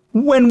 And she's like,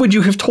 when would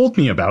you have told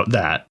me about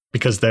that?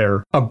 Because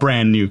they're a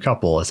brand new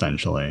couple,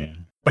 essentially.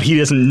 But he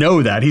doesn't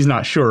know that. He's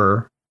not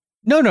sure.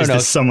 No. Is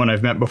this someone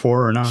I've met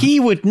before or not?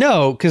 He would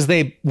know because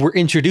they were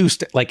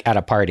introduced like at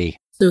a party.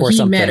 So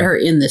he met her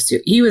in the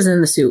suit. He was in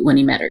the suit when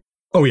he met her.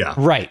 Oh, yeah.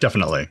 Right.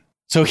 Definitely.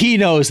 So he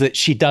knows that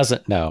she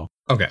doesn't know.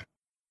 Okay.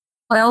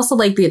 I also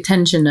like the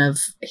attention of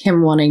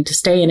him wanting to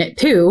stay in it,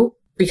 too,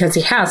 because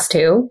he has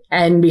to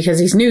and because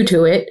he's new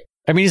to it.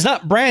 I mean, he's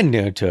not brand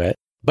new to it.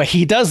 But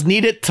he does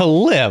need it to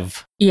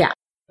live. Yeah.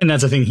 And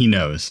that's a thing he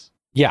knows.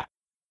 Yeah.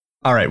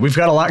 All right. We've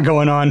got a lot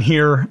going on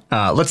here.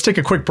 Let's take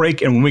a quick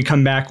break. And when we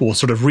come back, we'll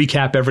sort of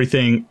recap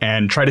everything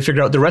and try to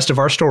figure out the rest of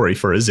our story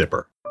for a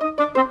zipper.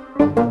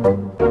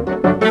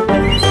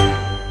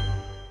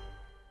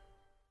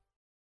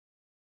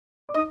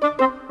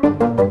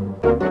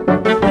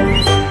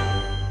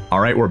 All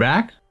right. We're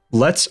back.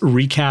 Let's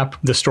recap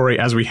the story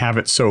as we have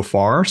it so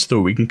far so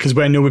that we can, because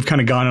I know we've kind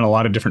of gone in a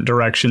lot of different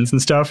directions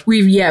and stuff.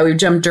 We've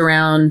jumped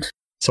around.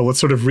 So let's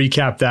sort of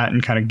recap that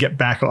and kind of get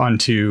back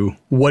onto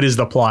what is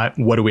the plot?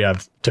 What do we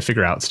have to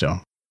figure out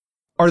still?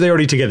 Are they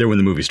already together when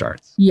the movie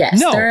starts? Yes.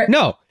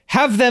 No.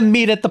 Have them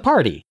meet at the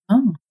party.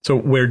 Oh. So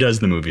where does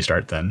the movie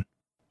start then?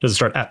 Does it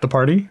start at the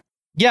party?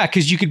 Yeah,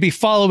 because you could be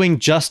following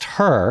just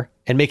her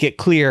and make it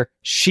clear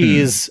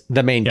she's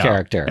the main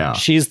character. Yeah.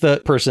 She's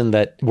the person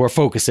that we're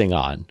focusing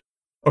on.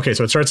 Okay,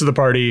 so it starts at the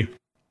party.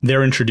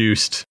 They're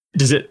introduced.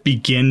 Does it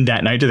begin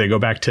that night? Do they go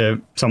back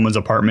to someone's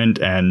apartment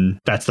and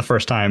that's the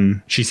first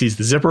time she sees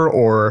the zipper?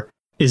 Or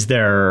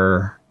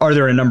are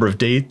there a number of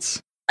dates?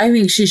 I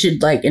think she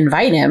should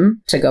invite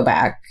him to go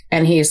back.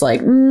 And he's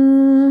like,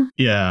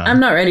 yeah,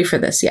 I'm not ready for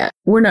this yet.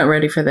 We're not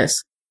ready for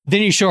this.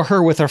 Then you show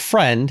her with her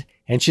friend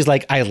and she's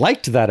like, I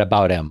liked that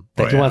about him.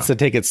 He wants to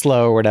take it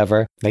slow or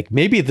whatever. Like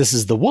maybe this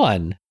is the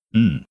one.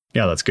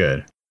 Yeah, that's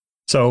good.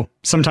 So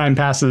some time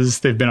passes.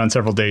 They've been on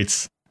several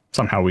dates.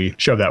 Somehow we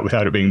show that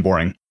without it being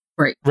boring.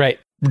 Right.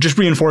 Just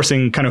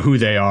reinforcing kind of who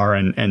they are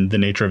and the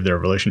nature of their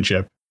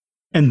relationship.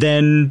 And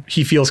then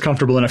he feels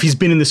comfortable enough. He's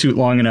been in the suit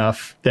long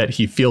enough that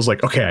he feels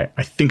like, okay,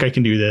 I think I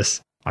can do this.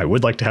 I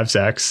would like to have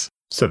sex.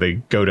 So they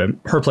go to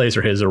her place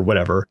or his or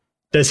whatever.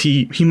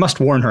 He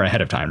must warn her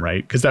ahead of time,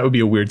 right? Because that would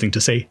be a weird thing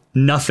to say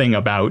nothing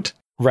about.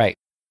 Right.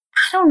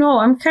 I don't know.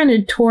 I'm kind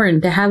of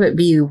torn to have it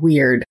be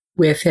weird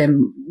with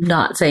him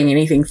not saying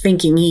anything,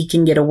 thinking he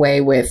can get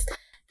away with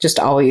just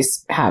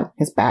always have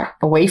his back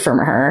away from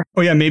her.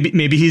 Oh, yeah.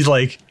 Maybe he's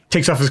like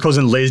takes off his clothes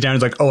and lays down.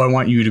 He's like, oh, I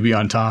want you to be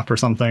on top or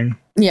something.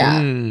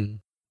 Yeah.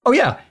 Oh,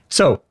 yeah.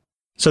 So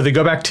they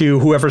go back to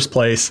whoever's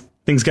place.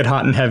 Things get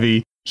hot and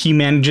heavy. He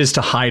manages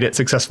to hide it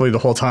successfully the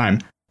whole time.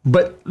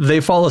 But they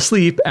fall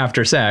asleep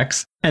after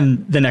sex.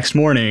 And the next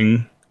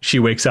morning, she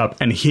wakes up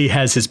and he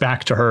has his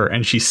back to her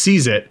and she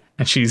sees it.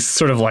 And she's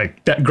sort of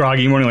like that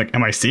groggy morning, like,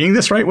 am I seeing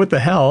this right? What the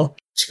hell?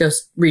 She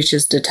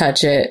reaches to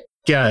touch it.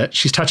 Yeah,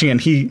 she's touching it and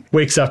he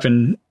wakes up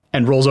and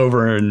rolls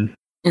over and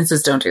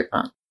says, don't do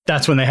that.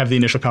 That's when they have the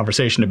initial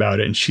conversation about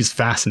it and she's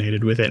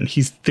fascinated with it. And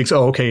he thinks,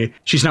 oh, okay,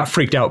 she's not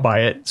freaked out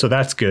by it. So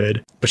that's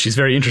good. But she's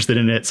very interested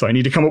in it. So I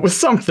need to come up with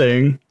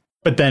something.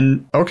 But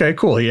then, okay,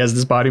 cool. He has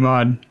this body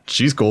mod.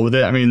 She's cool with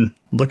it. I mean,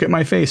 look at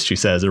my face, she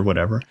says, or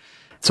whatever.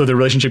 So the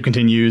relationship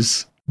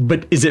continues.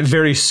 But is it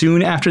very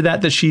soon after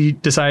that she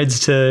decides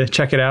to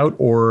check it out,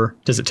 or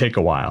does it take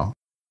a while?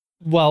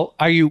 Well,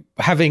 are you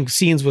having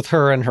scenes with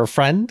her and her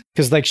friend?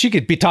 Because like she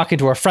could be talking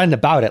to her friend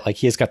about it. Like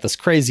he's got this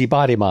crazy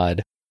body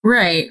mod.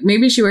 Right.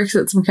 Maybe she works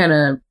at some kind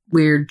of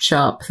weird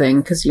shop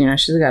thing because,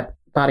 she's got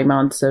body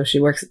mod. So she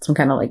works at some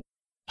kind of like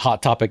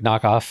Hot Topic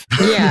knockoff.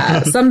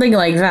 Yeah, something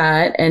like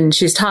that. And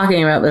she's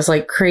talking about this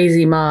like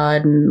crazy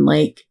mod. And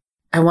like,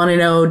 I want to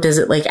know, does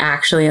it like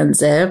actually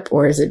unzip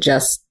or is it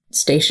just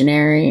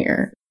stationary?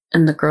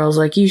 And the girl's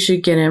like, you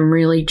should get him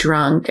really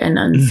drunk and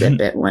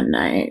unzip it one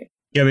night.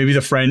 Yeah, maybe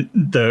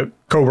the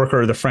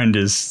coworker or the friend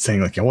is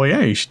saying like, well,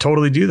 yeah, you should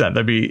totally do that.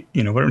 That'd be,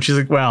 whatever. And she's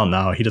like, well,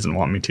 no, he doesn't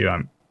want me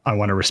to. I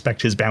want to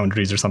respect his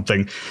boundaries or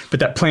something. But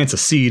that plants a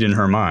seed in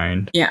her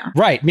mind. Yeah.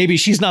 Right. Maybe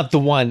she's not the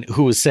one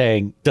who is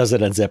saying, does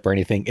it unzip or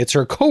anything? It's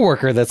her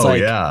coworker that's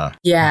yeah.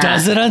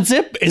 Does it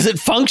unzip? Is it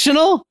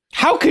functional?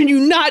 How can you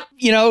not,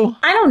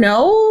 I don't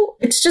know.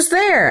 It's just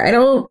there. I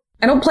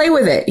don't play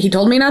with it. He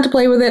told me not to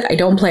play with it. I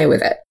don't play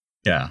with it.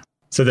 Yeah.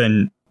 So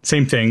then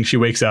same thing. She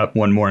wakes up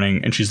one morning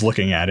and she's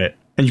looking at it.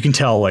 And you can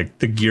tell like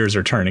the gears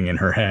are turning in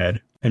her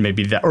head. And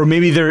maybe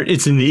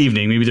it's in the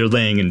evening. Maybe they're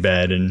laying in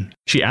bed and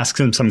she asks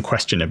him some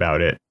question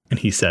about it. And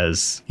he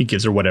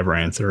gives her whatever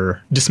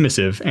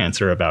dismissive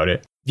answer about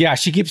it. Yeah,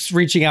 she keeps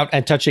reaching out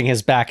and touching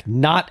his back,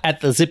 not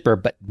at the zipper,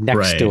 but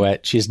next to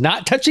it. She's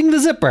not touching the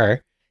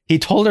zipper. He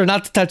told her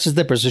not to touch the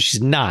zipper, so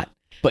she's not.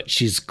 But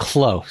she's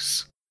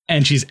close.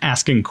 And she's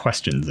asking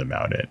questions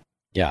about it.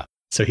 Yeah.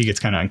 So he gets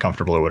kind of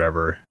uncomfortable or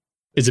whatever.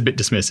 Is a bit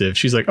dismissive.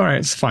 She's like, all right,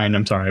 it's fine.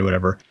 I'm sorry,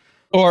 whatever.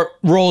 Or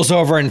rolls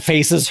over and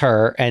faces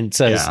her and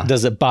says,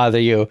 does it bother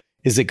you?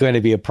 Is it going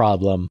to be a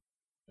problem?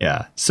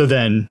 Yeah. So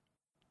then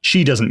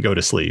she doesn't go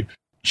to sleep.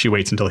 She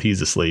waits until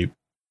he's asleep.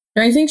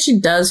 And I think she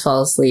does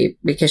fall asleep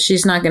because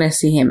she's not going to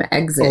see him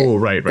exit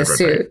the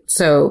suit. Right.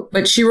 So,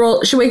 but she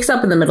wakes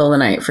up in the middle of the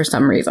night for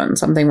some reason.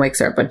 Something wakes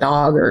her up, a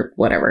dog or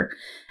whatever.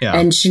 Yeah.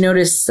 And she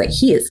notices like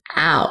he is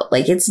out.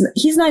 Like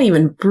he's not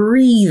even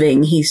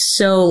breathing. He's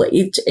so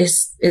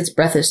his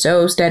breath is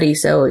so steady.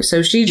 So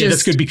she just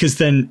that's good because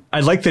then I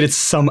like that it's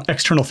some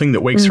external thing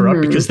that wakes her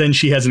up because then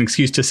she has an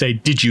excuse to say,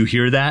 "Did you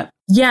hear that?"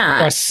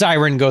 Yeah. Or a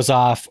siren goes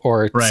off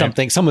or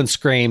something. Someone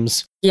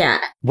screams. Yeah.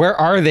 Where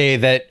are they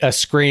that a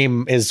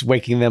scream is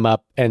waking them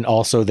up and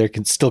also they're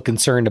still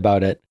concerned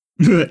about it?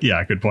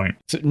 Yeah, good point.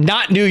 So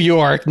not New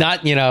York,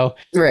 not,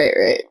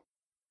 Right.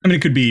 I mean,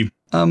 it could be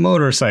a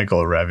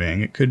motorcycle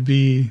revving. It could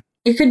be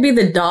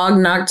the dog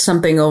knocked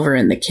something over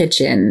in the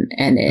kitchen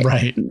and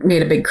it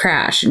made a big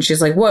crash. And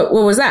she's like, what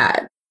was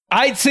that?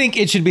 I think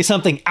it should be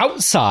something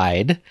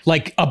outside,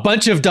 like a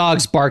bunch of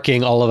dogs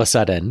barking all of a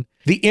sudden.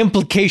 The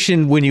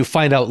implication when you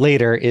find out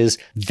later is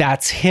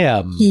that's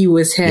him. He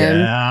was him.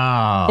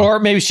 Yeah. Or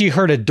maybe she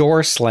heard a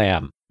door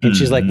slam and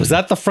she's like, was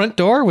that the front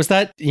door? Was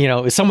that,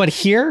 is someone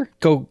here?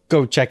 Go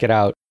check it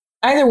out.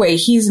 Either way,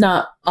 he's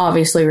not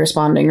obviously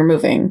responding or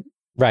moving.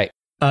 Right.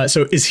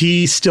 So is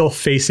he still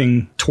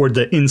facing toward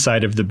the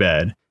inside of the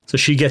bed? So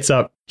she gets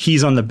up.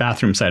 He's on the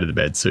bathroom side of the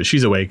bed. So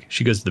she's awake.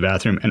 She goes to the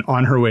bathroom and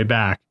on her way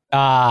back,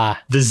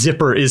 the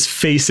zipper is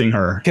facing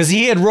her. Because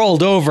he had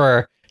rolled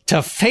over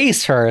to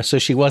face her, so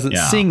she wasn't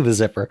seeing the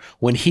zipper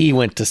when he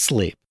went to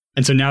sleep.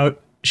 And so now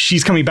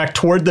she's coming back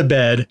toward the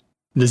bed.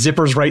 The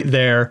zipper's right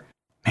there.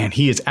 Man,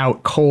 he is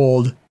out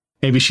cold.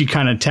 Maybe she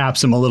kind of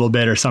taps him a little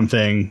bit or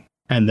something.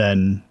 And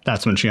then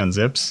that's when she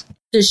unzips.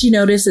 Does she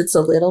notice it's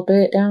a little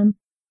bit down?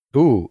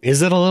 Ooh,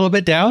 is it a little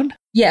bit down?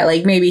 Yeah,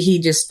 like maybe he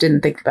just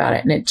didn't think about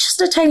it. And it's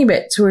just a tiny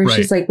bit to where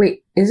she's like,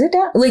 wait, is it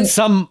down? Like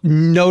some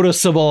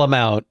noticeable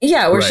amount.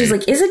 Yeah, where she's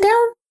like, is it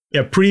down?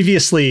 Yeah,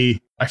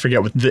 previously, I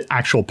forget what the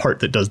actual part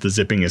that does the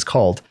zipping is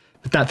called.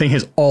 But that thing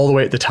is all the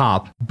way at the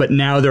top. But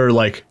now there are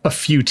like a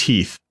few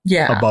teeth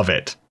above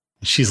it.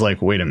 She's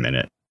like, wait a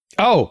minute.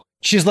 Oh,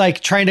 she's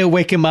like trying to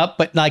wake him up,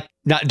 but like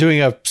not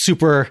doing a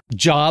super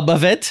job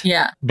of it.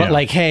 Yeah. But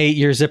like, hey,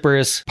 your zipper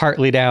is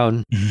partly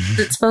down. Is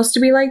it supposed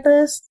to be like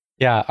this?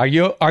 Yeah. Are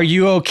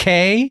you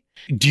okay?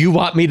 Do you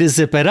want me to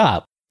zip it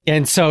up?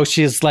 And so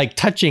she's like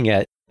touching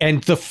it.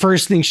 And the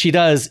first thing she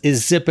does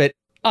is zip it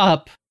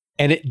up.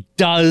 And it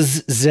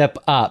does zip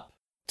up.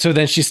 So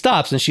then she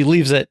stops and she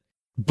leaves it.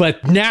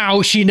 But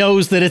now she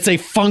knows that it's a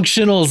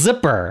functional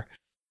zipper.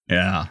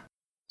 Yeah.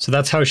 So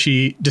that's how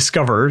she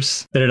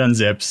discovers that it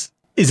unzips.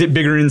 Is it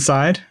bigger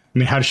inside? I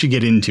mean, how does she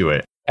get into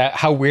it?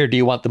 How weird do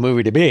you want the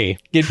movie to be?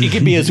 It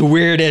can be as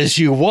weird as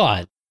you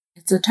want.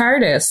 It's a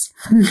TARDIS.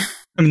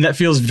 I mean, that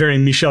feels very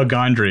Michel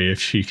Gondry if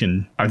she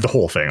can, the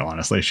whole thing,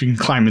 honestly. She can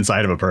climb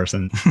inside of a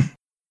person.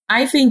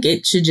 I think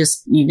it should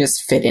you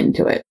just fit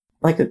into it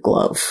like a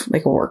glove,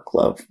 like a work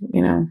glove,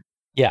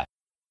 Yeah.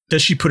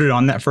 Does she put it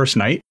on that first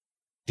night?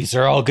 These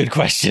are all good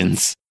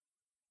questions.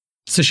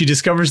 So she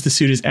discovers the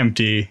suit is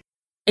empty.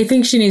 I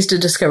think she needs to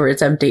discover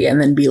it's empty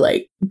and then be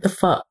like, what the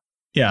fuck?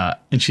 Yeah.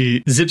 And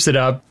she zips it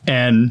up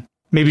and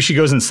maybe she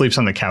goes and sleeps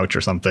on the couch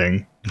or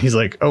something. And he's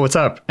like, oh, what's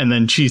up? And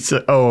then she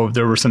said, oh,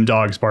 there were some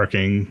dogs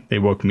barking. They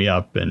woke me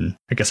up and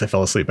I guess I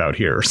fell asleep out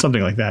here or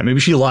something like that. Maybe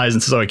she lies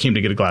and says, oh, I came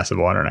to get a glass of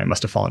water and I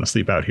must have fallen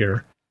asleep out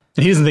here.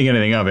 And he doesn't think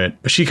anything of it,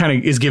 but she kind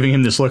of is giving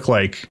him this look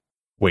like,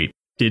 wait,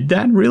 did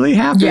that really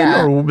happen?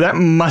 Yeah. Or that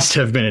must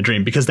have been a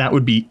dream, because that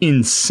would be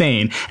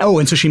insane. Oh,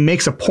 and so she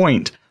makes a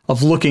point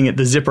of looking at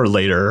the zipper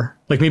later.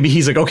 Like maybe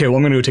he's like, okay, well,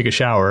 I'm going to go take a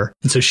shower.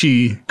 And so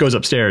she goes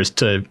upstairs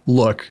to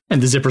look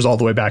and the zipper's all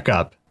the way back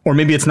up. Or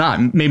maybe it's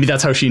not. Maybe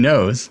that's how she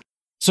knows.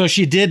 So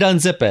she did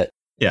unzip it.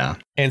 Yeah.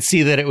 And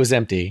see that it was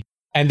empty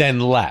and then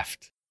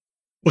left.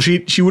 Well,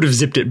 she would have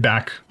zipped it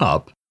back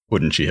up,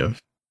 wouldn't she have?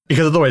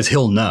 Because otherwise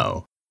he'll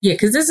know. Yeah,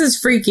 because this is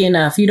freaky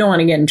enough. You don't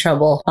want to get in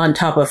trouble on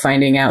top of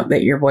finding out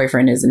that your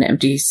boyfriend is an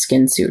empty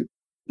skin suit.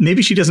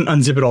 Maybe she doesn't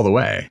unzip it all the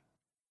way.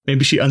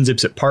 Maybe she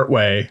unzips it part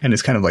way and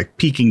is kind of like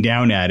peeking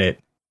down at it.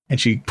 And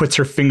she puts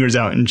her fingers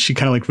out and she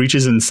kind of like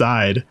reaches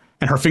inside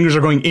and her fingers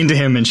are going into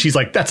him. And she's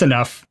like, that's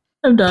enough.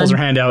 I'm done. Pulls her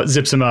hand out,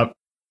 zips him up.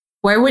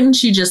 Why wouldn't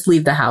she just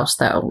leave the house,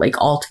 though, like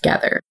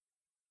altogether?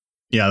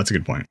 Yeah, that's a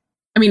good point.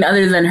 I mean,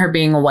 other than her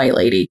being a white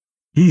lady.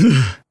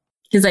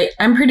 Because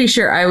I'm pretty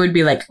sure I would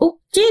be like,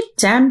 okay,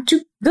 time to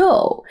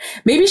go.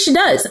 Maybe she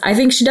does. I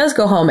think she does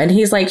go home. And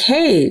he's like,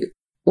 hey,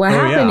 what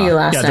happened to you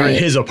last night? They're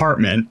in his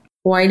apartment.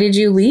 Why did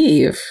you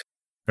leave?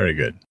 Very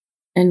good.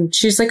 And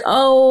she's like,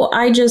 oh,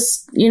 I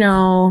just,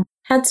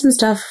 had some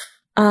stuff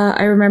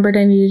I remembered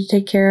I needed to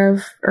take care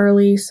of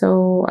early.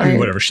 So I mean,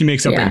 whatever. She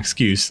makes up an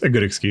excuse, a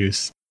good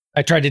excuse.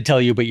 I tried to tell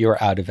you, but you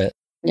were out of it.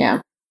 Yeah.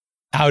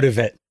 Out of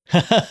it.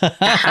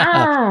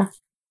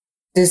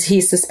 Is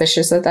he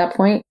suspicious at that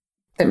point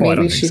that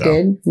maybe she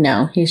did?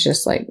 No, he's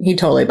just like, he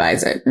totally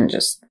buys it and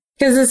just,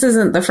 because this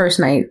isn't the first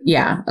night.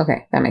 Yeah.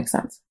 Okay. That makes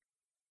sense.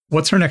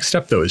 What's her next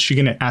step, though? Is she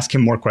going to ask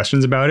him more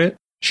questions about it?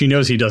 She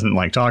knows he doesn't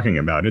like talking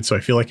about it, so I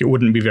feel like it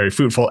wouldn't be very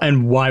fruitful.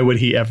 And why would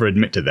he ever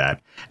admit to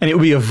that? And it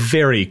would be a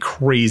very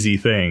crazy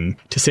thing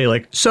to say,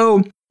 like,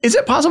 so is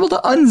it possible to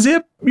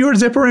unzip your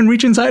zipper and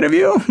reach inside of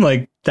you?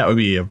 Like, that would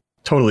be a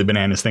totally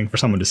bananas thing for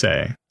someone to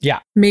say. Yeah.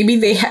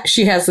 Maybe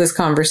she has this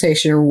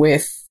conversation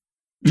with...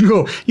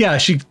 Oh, yeah,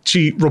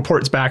 she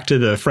reports back to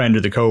the friend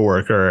or the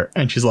coworker,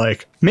 and she's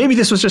like, maybe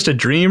this was just a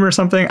dream or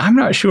something. I'm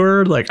not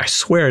sure. Like, I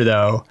swear,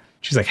 though.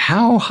 She's like,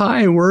 how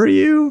high were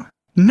you?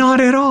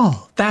 Not at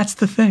all. That's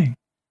the thing.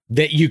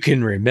 That you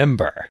can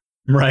remember.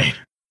 Right.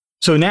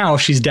 So now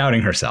she's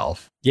doubting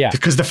herself. Yeah.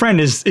 Because the friend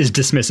is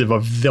dismissive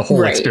of the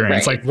whole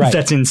experience. Right, like,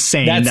 that's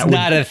insane. That's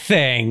not a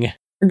thing.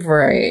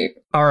 Right.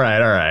 All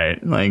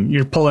right. Like,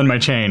 you're pulling my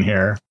chain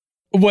here.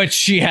 Which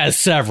she has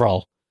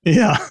several.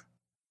 Yeah.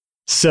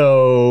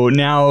 So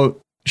now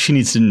she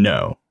needs to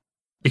know.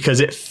 Because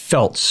it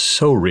felt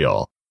so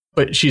real.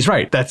 But she's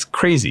right. That's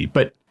crazy.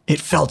 But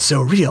it felt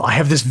so real. I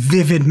have this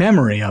vivid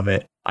memory of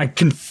it. I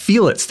can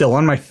feel it still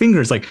on my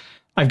fingers. Like,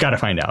 I've got to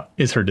find out,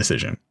 is her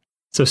decision.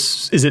 So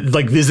is it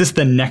like, is this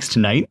the next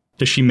night?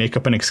 Does she make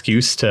up an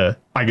excuse to,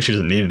 I guess she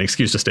doesn't need an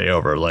excuse to stay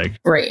over. Like,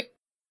 right.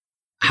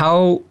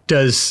 How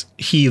does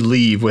he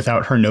leave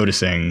without her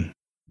noticing?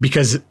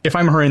 Because if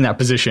I'm her in that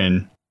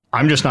position,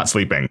 I'm just not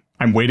sleeping.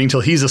 I'm waiting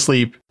till he's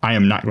asleep. I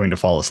am not going to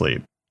fall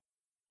asleep.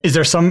 Is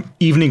there some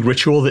evening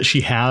ritual that she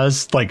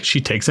has? Like,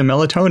 she takes a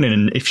melatonin,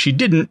 and if she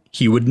didn't,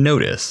 he would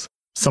notice.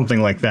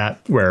 Something like that,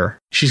 where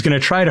she's going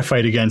to try to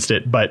fight against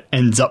it, but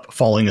ends up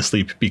falling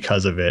asleep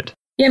because of it.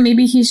 Yeah,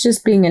 maybe he's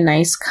just being a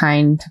nice,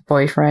 kind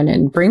boyfriend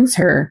and brings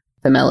her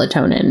the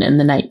melatonin and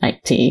the night-night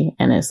tea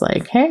and is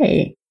like,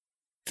 hey.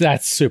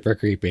 That's super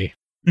creepy.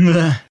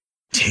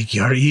 Take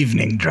your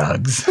evening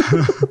drugs.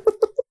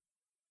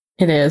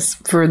 It is.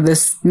 For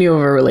this new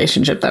of a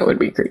relationship, that would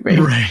be creepy.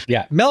 Right.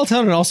 Yeah.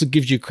 Melatonin also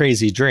gives you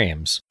crazy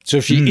dreams. So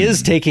if she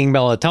is taking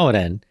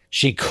melatonin,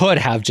 she could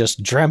have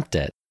just dreamt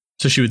it.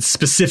 So she would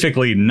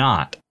specifically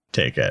not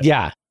take it.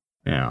 Yeah.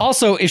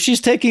 Also, if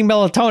she's taking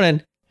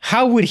melatonin,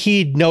 how would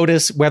he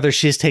notice whether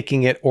she's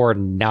taking it or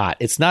not?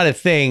 It's not a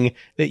thing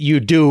that you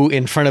do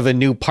in front of a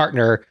new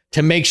partner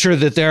to make sure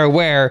that they're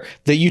aware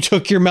that you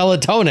took your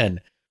melatonin.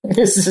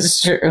 This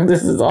is true.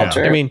 This is all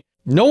true. I mean,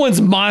 no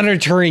one's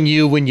monitoring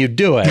you when you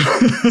do it.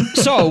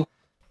 So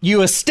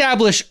you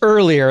establish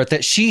earlier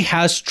that she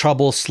has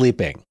trouble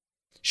sleeping.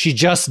 She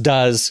just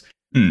does.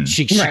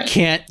 She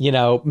can't,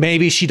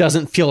 maybe she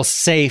doesn't feel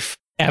safe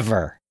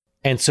ever.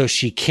 And so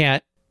she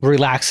can't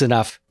relax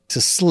enough to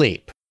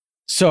sleep.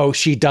 So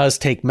she does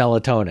take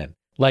melatonin,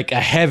 like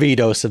a heavy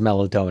dose of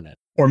melatonin.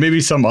 Or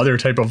maybe some other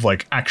type of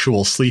like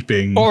actual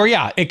sleeping. Or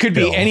it could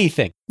be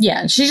anything.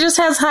 Yeah, she just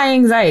has high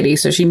anxiety,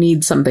 so she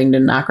needs something to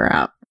knock her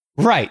out.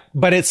 Right.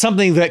 But it's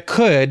something that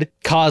could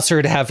cause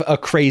her to have a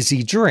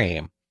crazy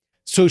dream.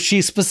 So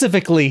she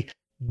specifically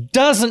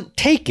doesn't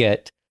take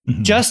it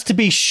just to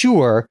be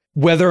sure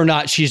whether or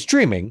not she's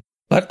dreaming.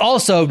 But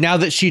also, now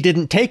that she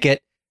didn't take it,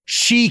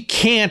 she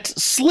can't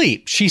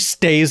sleep. She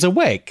stays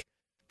awake.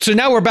 So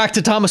now we're back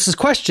to Thomas's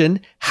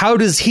question. How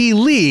does he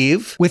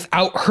leave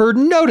without her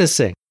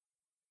noticing?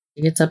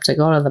 She gets up to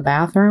go to the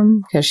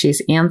bathroom because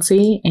she's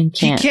antsy and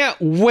can't. She can't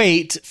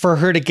wait for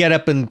her to get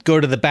up and go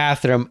to the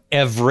bathroom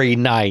every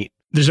night.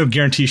 There's no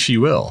guarantee she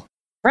will.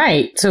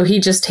 Right. So he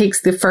just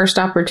takes the first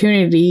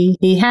opportunity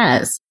he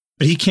has.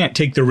 But he can't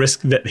take the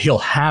risk that he'll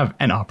have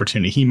an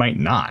opportunity. He might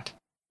not.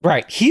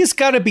 Right. He's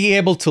got to be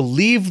able to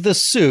leave the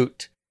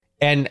suit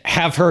and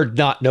have her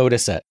not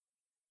notice it.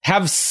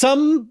 Have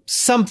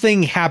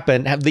something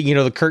happen, have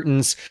the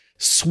curtains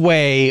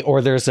sway,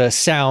 or there's a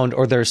sound,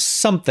 or there's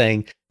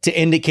something to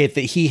indicate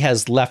that he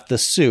has left the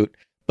suit,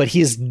 but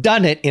he's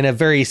done it in a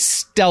very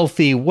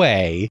stealthy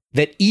way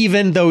that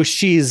even though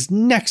she's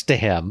next to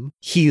him,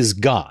 he's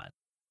gone.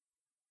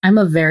 I'm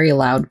a very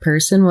loud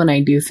person when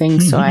I do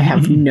things, so I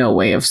have no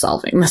way of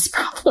solving this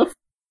problem.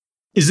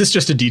 Is this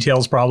just a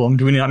details problem?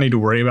 Do we not need to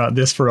worry about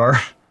this for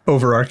our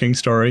overarching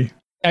story?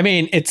 I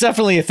mean, it's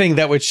definitely a thing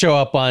that would show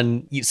up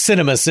on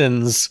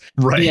CinemaSins.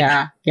 Right.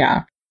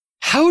 Yeah.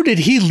 How did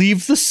he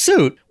leave the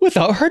suit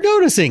without her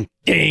noticing?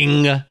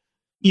 Ding.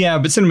 Yeah,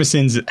 but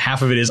CinemaSins,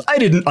 half of it is, I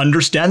didn't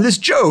understand this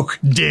joke.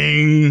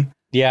 Ding.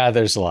 Yeah,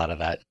 there's a lot of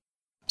that.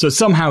 So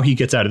somehow he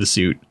gets out of the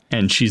suit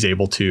and she's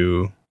able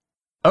to...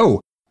 Oh,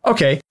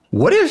 okay.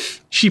 What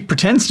if she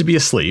pretends to be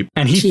asleep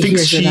and he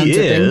thinks she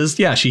is?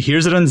 Yeah, she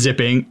hears it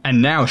unzipping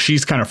and now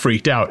she's kind of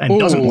freaked out and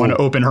doesn't want to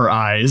open her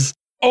eyes.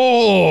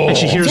 Oh! And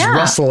she hears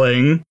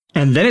rustling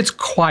and then it's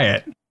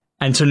quiet.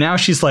 And so now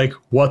she's like,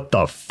 what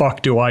the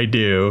fuck do I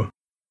do?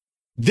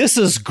 This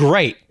is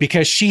great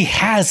because she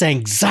has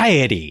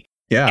anxiety.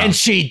 Yeah. And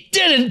she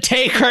didn't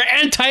take her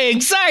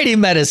anti-anxiety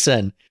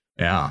medicine.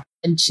 Yeah.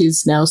 And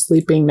she's now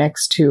sleeping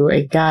next to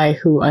a guy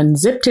who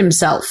unzipped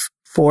himself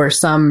for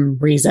some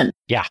reason.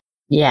 Yeah.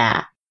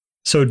 Yeah.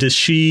 So does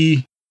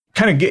she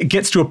kind of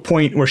gets to a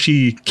point where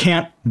she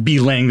can't be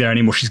laying there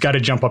anymore? She's got to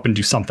jump up and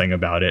do something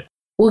about it.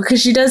 Well,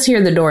 because she does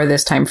hear the door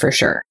this time for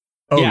sure.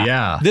 Oh,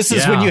 yeah. This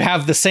is when you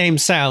have the same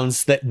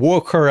sounds that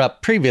woke her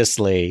up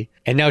previously,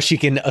 and now she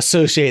can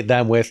associate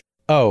them with,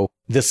 oh,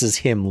 this is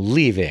him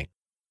leaving.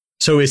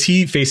 So is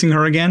he facing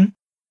her again?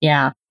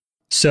 Yeah.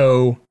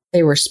 So...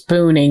 They were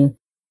spooning.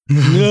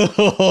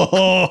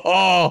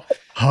 Oh,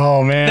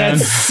 man.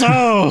 That's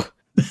so...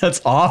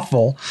 That's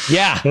awful.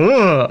 Yeah.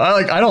 Ugh,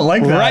 I don't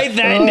like that. Write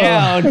that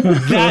down.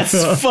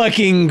 That's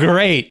fucking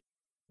great.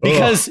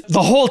 Because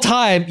the whole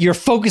time you're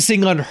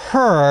focusing on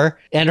her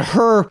and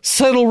her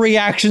subtle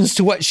reactions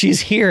to what she's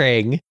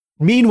hearing.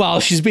 Meanwhile,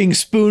 she's being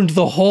spooned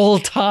the whole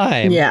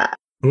time. Yeah.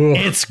 Ugh.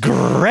 It's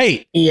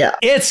great. Yeah.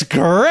 It's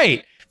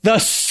great.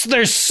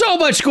 There's so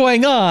much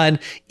going on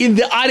in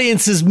the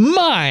audience's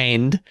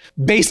mind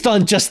based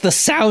on just the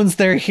sounds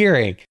they're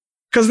hearing.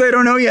 Because they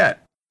don't know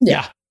yet.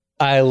 Yeah.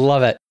 I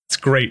love it. It's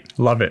great.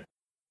 Love it.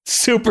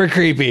 Super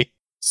creepy.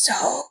 So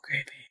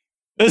creepy.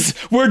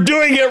 We're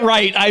doing it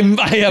right. I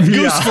have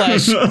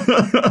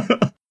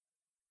gooseflesh.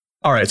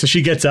 All right. So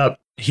she gets up.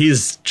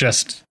 He's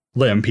just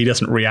limp. He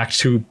doesn't react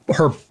to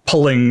her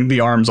pulling the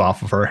arms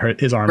off of her,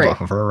 his arms off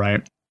of her,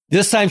 right?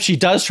 This time she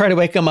does try to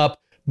wake him up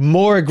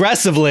more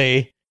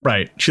aggressively.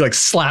 Right. She like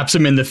slaps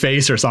him in the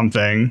face or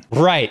something.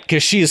 Right.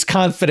 Because she is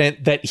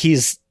confident that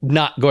he's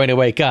not going to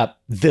wake up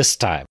this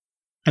time.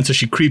 And so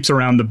she creeps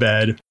around the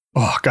bed.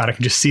 Oh, God, I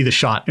can just see the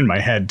shot in my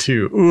head,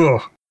 too.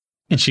 Ugh.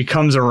 And she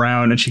comes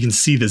around and she can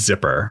see the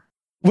zipper.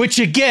 Which,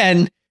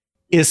 again,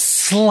 is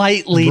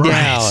slightly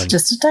down.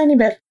 Just a tiny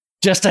bit.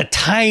 Just a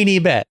tiny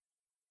bit.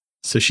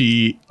 So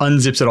she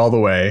unzips it all the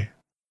way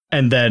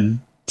and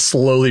then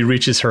slowly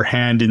reaches her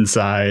hand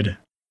inside,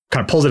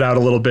 kind of pulls it out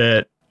a little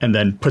bit, and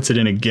then puts it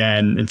in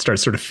again and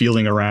starts sort of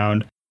feeling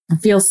around. It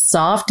feels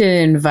soft and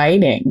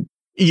inviting.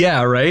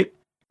 Yeah, right?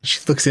 She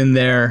looks in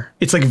there.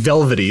 It's like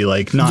velvety,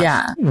 like not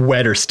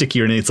wet or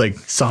sticky or anything. It's like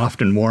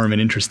soft and warm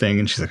and interesting.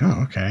 And she's like,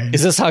 oh, okay.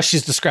 Is this how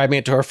she's describing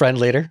it to her friend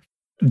later?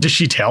 Does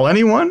she tell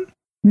anyone?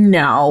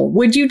 No.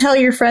 Would you tell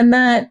your friend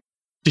that?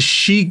 Does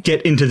she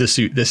get into the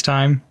suit this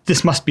time?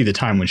 This must be the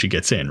time when she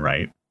gets in,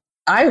 right?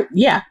 I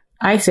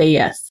say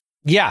yes.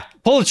 Yeah.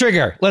 Pull the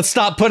trigger. Let's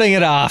stop putting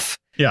it off.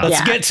 Yeah.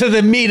 Let's get to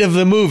the meat of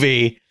the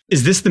movie.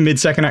 Is this the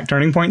mid-second act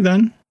turning point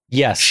then?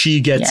 Yes.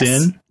 She gets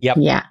in? Yep.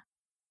 Yeah.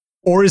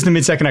 Or is the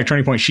mid-second act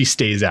turning point she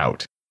stays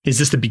out? Is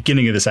this the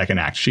beginning of the second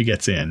act? She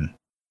gets in.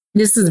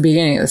 This is the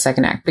beginning of the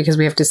second act because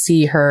we have to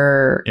see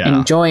her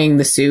enjoying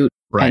the suit.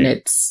 Right. And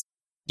it's...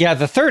 Yeah,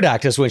 the third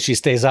act is when she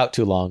stays out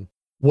too long.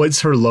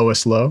 What's her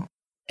lowest low?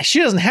 She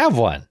doesn't have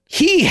one.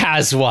 He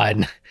has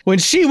one. When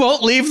she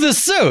won't leave the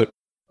suit.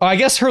 Oh, I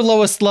guess her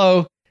lowest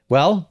low,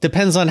 well,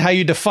 depends on how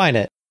you define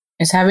it.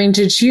 Is having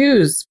to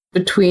choose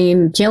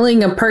between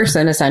killing a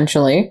person,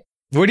 essentially.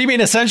 What do you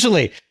mean,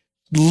 essentially?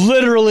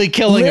 Literally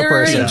killing a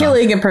person. Literally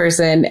killing a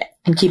person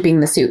and keeping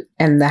the suit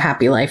and the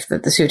happy life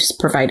that the suit has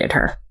provided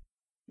her.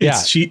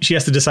 She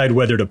has to decide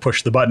whether to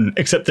push the button,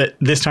 except that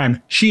this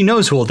time she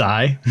knows who will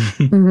die.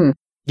 Mm-hmm.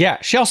 Yeah,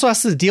 she also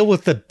has to deal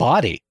with the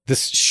body.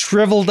 This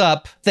shriveled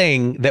up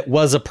thing that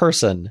was a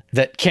person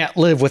that can't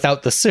live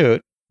without the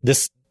suit.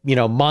 This,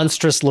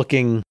 monstrous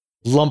looking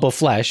lump of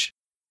flesh.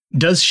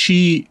 Does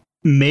she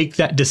make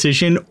that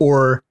decision,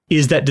 or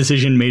is that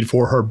decision made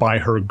for her by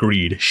her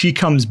greed? She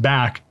comes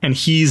back and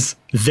he's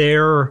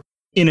there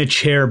in a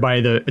chair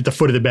at the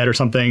foot of the bed or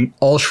something,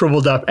 all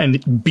shriveled up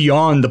and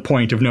beyond the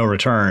point of no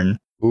return.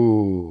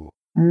 Ooh.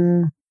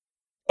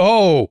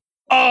 Oh,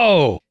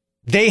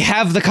 they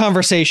have the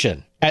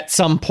conversation at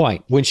some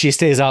point when she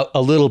stays out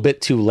a little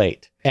bit too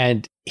late.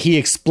 And he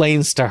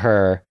explains to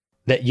her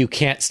that you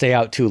can't stay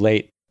out too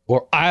late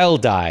or I'll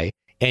die.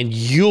 and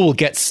you'll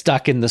get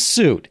stuck in the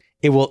suit.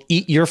 It will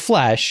eat your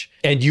flesh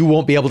and you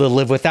won't be able to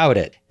live without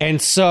it.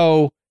 And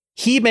so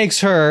he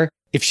makes her,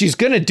 if she's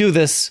going to do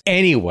this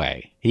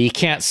anyway, he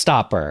can't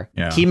stop her.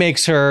 Yeah. He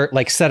makes her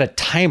like set a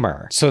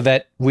timer so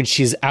that when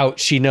she's out,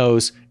 she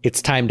knows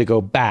it's time to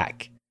go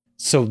back.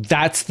 So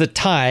that's the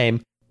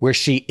time where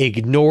she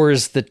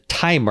ignores the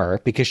timer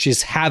because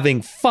she's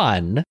having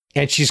fun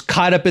and she's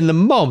caught up in the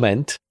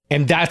moment.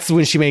 And that's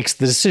when she makes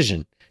the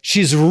decision.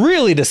 She's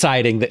really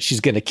deciding that she's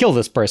going to kill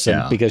this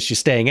person because she's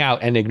staying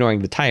out and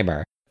ignoring the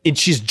timer. And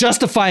she's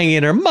justifying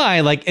in her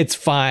mind, like, it's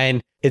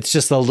fine. It's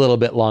just a little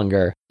bit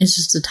longer. It's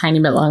just a tiny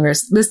bit longer.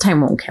 This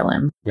time won't kill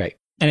him. Right.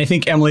 And I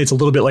think, Emily, it's a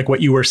little bit like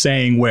what you were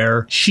saying,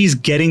 where she's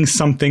getting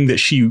something that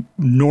she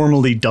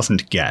normally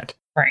doesn't get.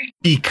 Right.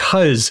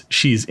 Because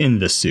she's in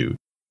the suit,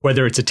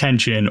 whether it's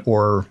attention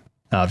or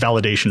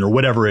validation or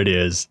whatever it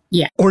is.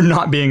 Yeah. Or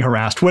not being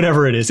harassed,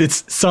 whatever it is.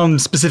 It's some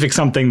specific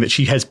something that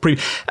she has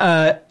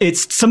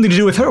it's something to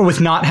do with her,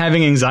 with not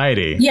having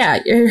anxiety.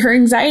 Yeah. Her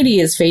anxiety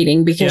is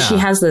fading because she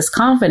has this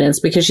confidence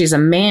because she's a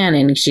man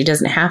and she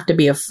doesn't have to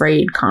be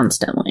afraid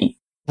constantly.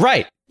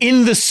 Right.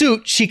 In the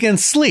suit, she can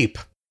sleep.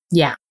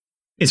 Yeah.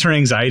 Is her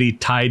anxiety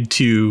tied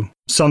to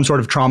some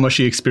sort of trauma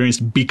she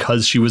experienced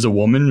because she was a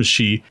woman? Was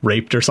she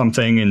raped or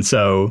something? And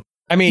so...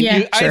 I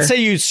mean, I'd say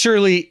you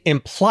surely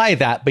imply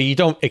that, but you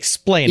don't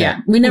explain it.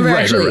 Yeah, we never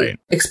actually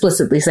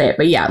explicitly say it,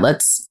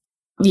 but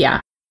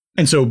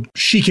And so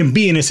she can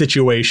be in a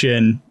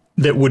situation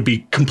that would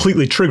be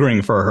completely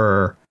triggering for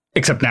her,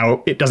 except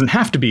now it doesn't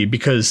have to be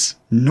because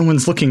no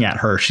one's looking at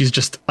her. She's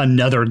just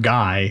another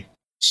guy.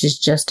 She's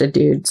just a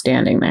dude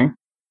standing there.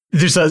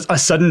 There's a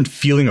sudden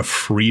feeling of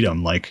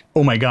freedom, like,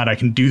 oh my God, I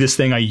can do this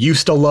thing I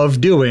used to love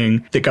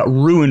doing that got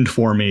ruined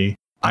for me.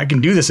 I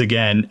can do this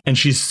again. And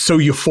she's so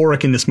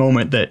euphoric in this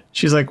moment that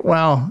she's like,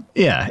 well,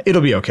 yeah,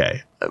 it'll be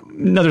okay.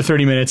 Another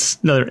 30 minutes,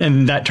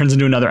 and that turns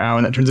into another hour,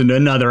 and that turns into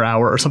another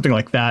hour or something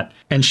like that.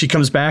 And she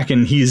comes back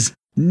and he's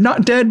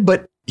not dead,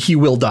 but he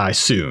will die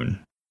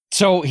soon.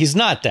 So he's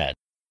not dead.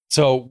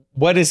 So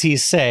what does he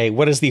say?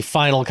 What is the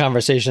final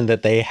conversation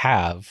that they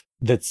have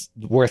that's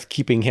worth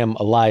keeping him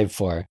alive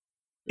for?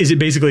 Is it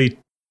basically,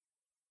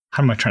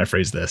 how am I trying to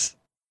phrase this?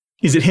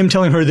 Is it him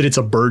telling her that it's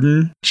a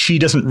burden? She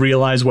doesn't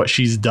realize what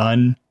she's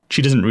done.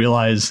 She doesn't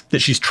realize that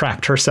she's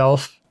trapped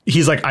herself.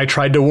 He's like, I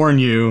tried to warn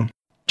you.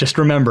 Just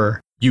remember,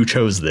 you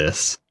chose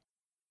this.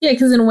 Yeah,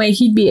 because in a way,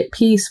 he'd be at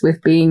peace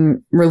with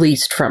being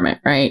released from it,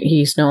 right?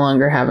 He's no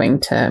longer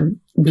having to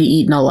be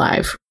eaten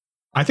alive.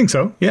 I think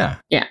so, yeah.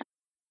 Yeah.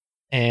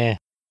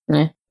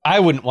 I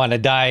wouldn't want to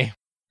die.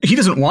 He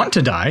doesn't want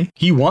to die.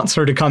 He wants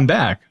her to come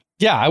back.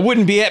 Yeah, I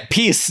wouldn't be at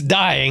peace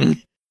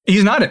dying.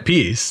 He's not at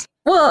peace.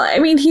 Well, I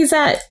mean, he's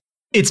at...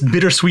 It's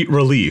bittersweet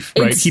relief,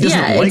 right? He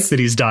doesn't like that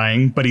he's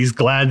dying, but he's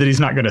glad that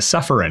he's not going to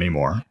suffer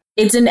anymore.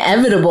 It's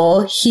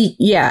inevitable.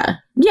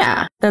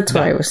 That's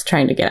what I was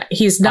trying to get at.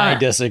 He's not. I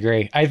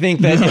disagree. I think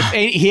that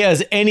if he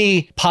has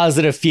any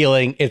positive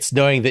feeling, it's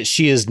knowing that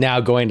she is now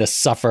going to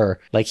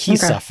suffer like he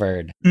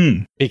suffered.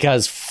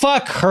 Because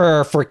fuck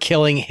her for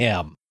killing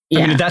him.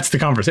 I mean, that's the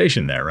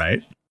conversation there,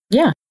 right?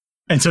 Yeah.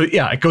 And so,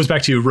 it goes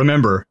back to,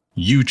 remember,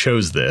 you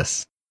chose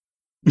this.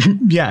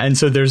 And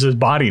so there's a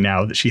body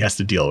now that she has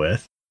to deal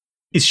with.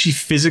 Is she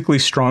physically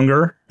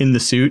stronger in the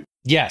suit?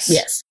 Yes.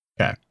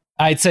 Okay.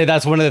 I'd say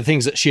that's one of the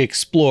things that she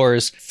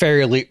explores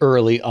fairly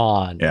early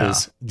on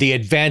is the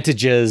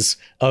advantages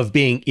of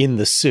being in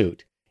the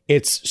suit.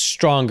 It's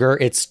stronger.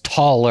 It's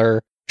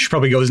taller. She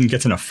probably goes and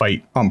gets in a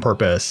fight on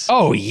purpose.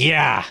 Oh,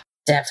 yeah.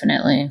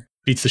 Definitely.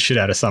 Beats the shit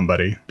out of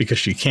somebody because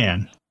she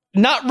can.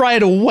 Not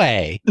right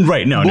away.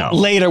 Right. No.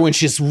 Later when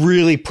she's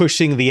really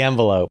pushing the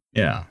envelope.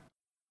 Yeah.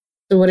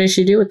 So what does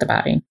she do with the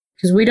body?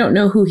 Because we don't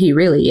know who he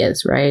really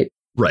is, right?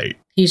 Right.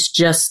 He's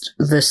just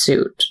the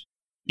suit.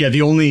 Yeah,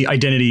 the only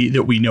identity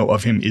that we know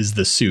of him is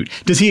the suit.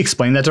 Does he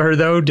explain that to her,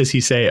 though? Does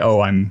he say, oh,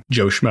 I'm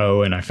Joe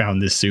Schmo and I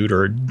found this suit?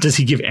 Or does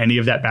he give any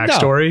of that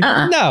backstory?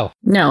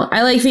 No.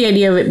 I like the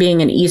idea of it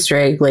being an Easter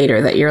egg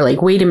later that you're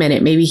like, wait a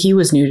minute, maybe he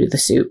was new to the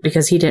suit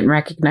because he didn't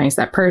recognize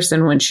that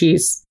person when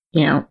she's,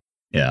 Yeah.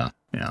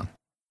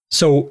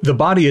 So the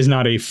body is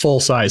not a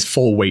full-size,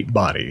 full-weight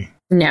body.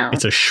 No.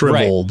 It's a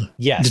shriveled,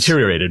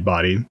 deteriorated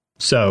body.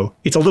 So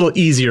it's a little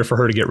easier for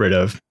her to get rid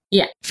of.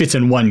 Yeah. Fits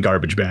in one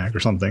garbage bag or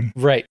something.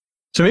 Right.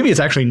 So maybe it's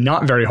actually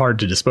not very hard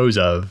to dispose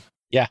of.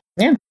 Yeah.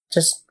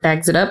 Just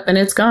bags it up and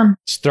it's gone.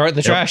 Just throw it in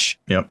the trash.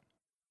 Yep.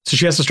 So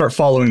she has to start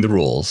following the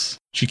rules.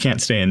 She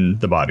can't stay in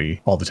the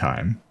body all the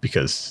time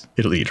because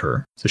it'll eat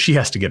her. So she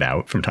has to get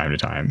out from time to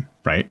time,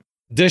 right?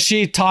 Does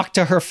she talk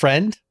to her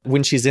friend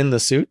when she's in the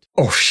suit?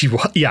 Oh,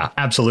 yeah,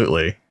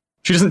 absolutely.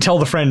 She doesn't tell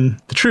the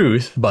friend the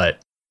truth, but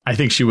I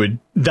think she would.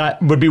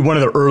 That would be one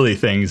of the early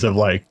things of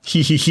like,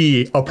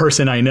 a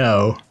person I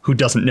know who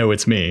doesn't know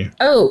it's me.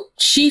 Oh,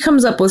 she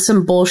comes up with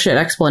some bullshit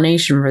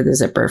explanation for the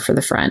zipper for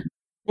the friend.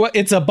 Well,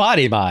 it's a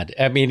body mod.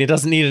 I mean, it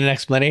doesn't need an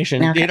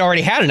explanation. Okay. It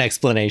already had an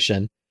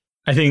explanation.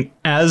 I think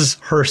as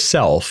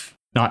herself,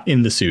 not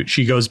in the suit,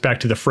 she goes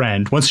back to the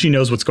friend. Once she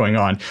knows what's going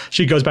on,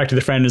 she goes back to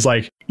the friend and is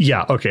like,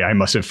 yeah, okay, I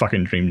must have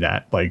fucking dreamed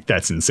that. Like,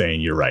 that's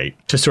insane. You're right.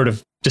 To sort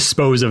of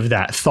dispose of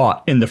that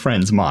thought in the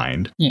friend's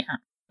mind. Yeah.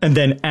 And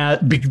then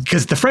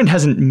because the friend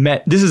hasn't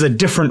met, this is a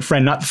different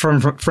friend, not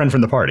friend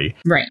from the party.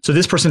 Right. So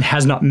this person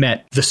has not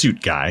met the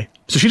suit guy.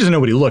 So she doesn't know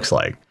what he looks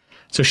like.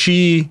 So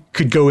she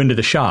could go into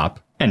the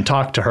shop and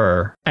talk to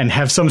her and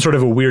have some sort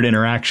of a weird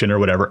interaction or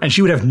whatever. And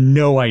she would have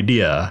no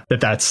idea that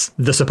that's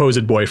the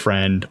supposed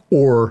boyfriend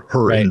or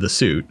her in the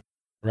suit.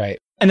 Right.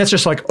 And that's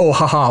just like, oh,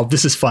 haha,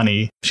 this is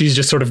funny. She's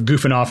just sort of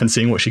goofing off and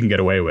seeing what she can get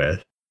away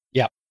with.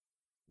 Yeah.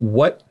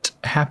 What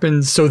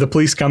happens? So the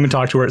police come and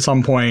talk to her at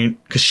some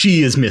point because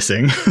she is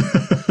missing.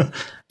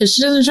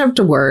 She doesn't show up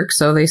to work,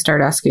 so they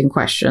start asking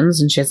questions,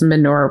 and she hasn't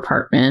been to her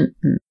apartment.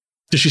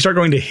 Does she start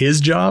going to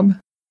his job?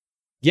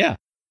 Yeah.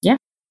 Yeah.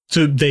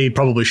 So they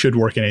probably should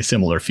work in a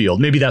similar field.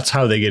 Maybe that's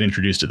how they get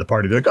introduced to the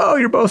party. They're like, oh,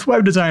 you're both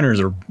web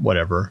designers or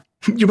whatever.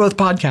 You're both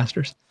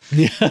podcasters.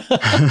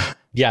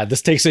 Yeah,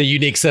 this takes a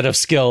unique set of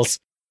skills.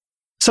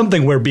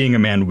 Something where being a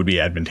man would be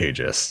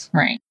advantageous.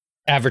 Right.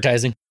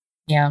 Advertising.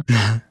 Yeah.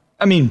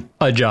 I mean,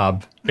 a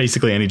job,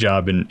 basically any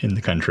job in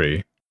the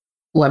country.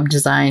 Web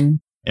design.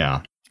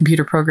 Yeah.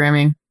 Computer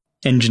programming.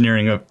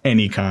 Engineering of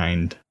any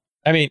kind.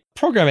 I mean,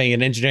 programming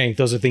and engineering,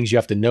 those are things you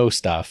have to know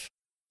stuff.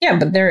 Yeah,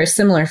 but they're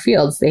similar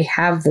fields. They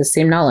have the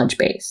same knowledge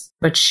base.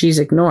 But she's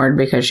ignored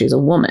because she's a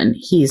woman.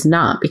 He's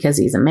not because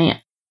he's a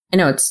man. I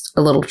know it's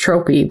a little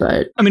tropey,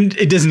 but... I mean,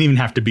 it doesn't even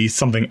have to be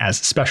something as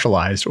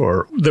specialized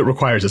or that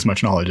requires as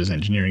much knowledge as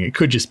engineering. It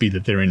could just be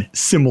that they're in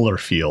similar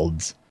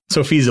fields.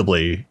 So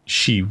feasibly,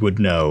 she would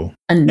know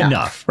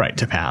enough, right,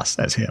 to pass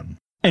as him.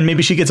 And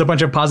maybe she gets a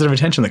bunch of positive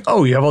attention, like,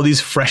 oh, you have all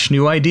these fresh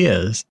new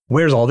ideas.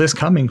 Where's all this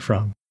coming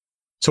from?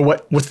 So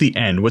what's the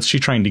end? What's she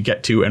trying to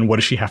get to, and what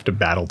does she have to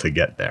battle to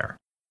get there?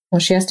 Well,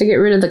 she has to get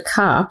rid of the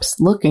cops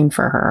looking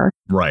for her.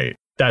 Right.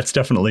 That's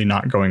definitely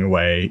not going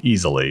away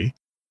easily.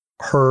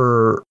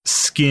 Her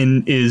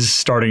skin is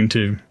starting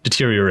to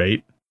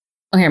deteriorate.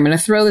 Okay, I'm going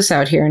to throw this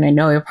out here, and I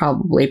know you'll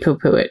probably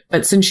poo-poo it,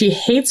 but since she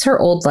hates her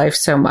old life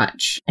so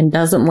much and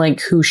doesn't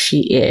like who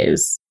she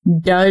is,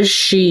 does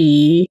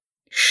she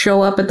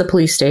show up at the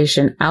police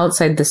station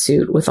outside the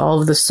suit with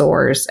all of the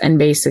sores and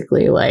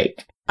basically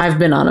like, I've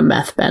been on a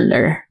meth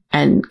bender,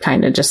 and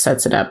kind of just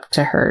sets it up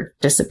to her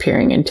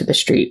disappearing into the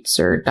streets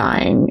or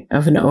dying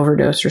of an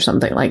overdose or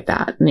something like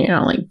that? And, you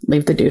know, like,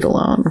 leave the dude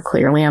alone.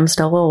 Clearly I'm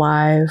still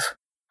alive.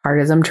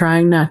 Hard as I'm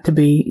trying not to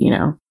be, you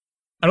know.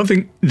 I don't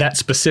think that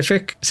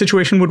specific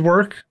situation would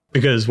work,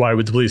 because why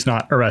would the police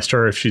not arrest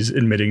her if she's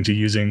admitting to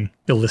using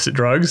illicit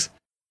drugs?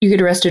 You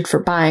get arrested for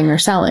buying or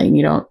selling.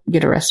 You don't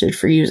get arrested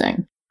for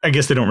using. I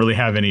guess they don't really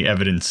have any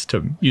evidence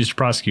to use to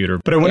prosecute her.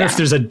 But I wonder if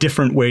there's a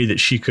different way that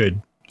she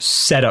could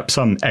set up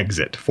some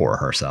exit for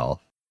herself.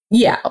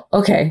 Yeah,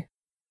 okay.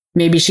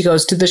 Maybe she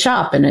goes to the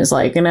shop and is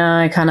like,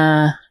 I kind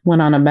of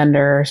went on a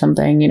bender or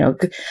something, you know.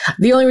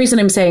 The only reason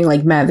I'm saying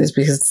like meth is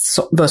because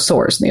the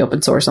sores and the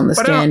open sores on the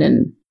skin.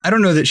 And I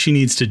don't know that she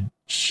needs to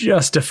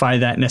justify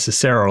that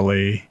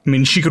necessarily. I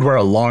mean, she could wear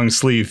a long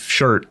sleeve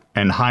shirt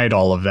and hide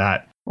all of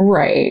that.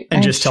 Right.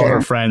 And just tell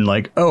her friend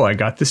like, oh, I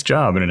got this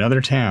job in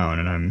another town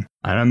and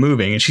I'm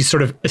moving. And she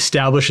sort of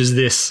establishes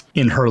this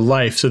in her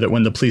life so that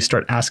when the police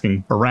start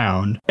asking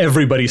around,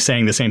 everybody's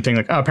saying the same thing.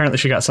 Like, oh, apparently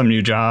she got some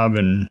new job.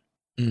 And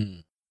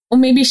well,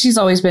 maybe she's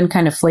always been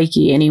kind of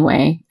flaky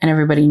anyway, and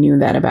everybody knew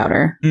that about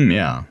her.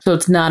 Yeah. So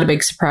it's not a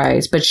big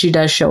surprise, but she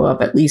does show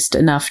up at least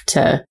enough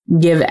to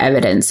give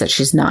evidence that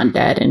she's not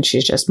dead and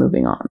she's just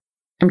moving on.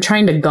 I'm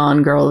trying to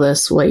Gone Girl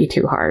this way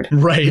too hard.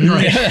 Right.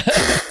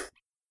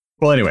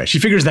 Well, anyway, she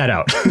figures that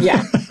out.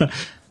 Yeah.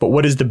 But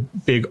what is the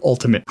big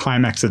ultimate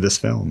climax of this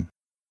film?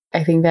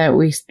 I think that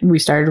we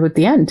started with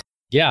the end.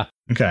 Yeah.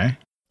 Okay.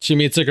 She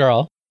meets a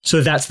girl.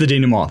 So that's the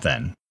denouement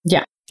then?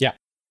 Yeah. Yeah.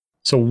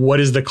 So what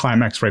is the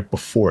climax right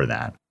before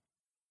that?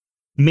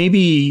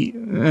 Maybe,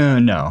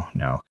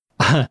 no.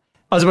 I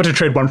was about to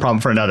trade one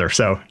problem for another,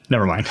 so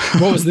never mind.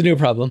 What was the new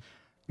problem?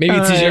 Maybe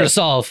it's easier to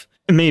solve.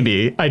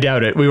 Maybe. I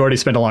doubt it. We already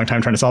spent a long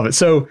time trying to solve it.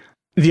 So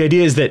the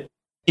idea is that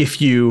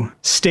if you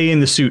stay in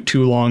the suit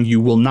too long,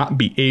 you will not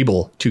be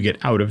able to get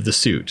out of the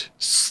suit.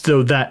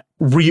 So that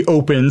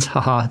reopens,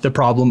 the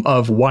problem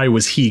of why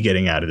was he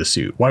getting out of the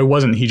suit? Why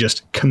wasn't he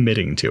just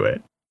committing to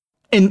it?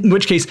 In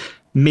which case,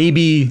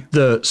 maybe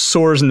the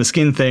sores in the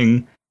skin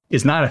thing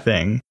is not a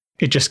thing.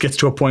 It just gets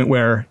to a point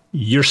where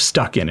you're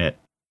stuck in it.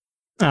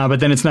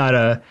 But then it's not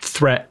a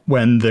threat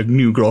when the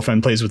new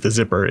girlfriend plays with the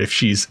zipper if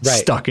she's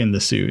stuck in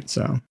the suit.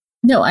 So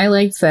no, I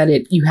like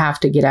that you have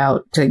to get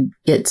out to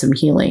get some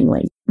healing.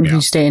 Like if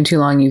you stay in too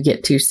long, you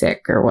get too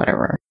sick or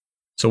whatever.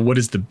 So what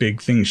is the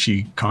big thing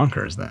she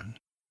conquers then?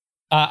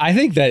 I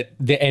think that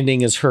the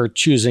ending is her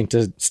choosing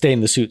to stay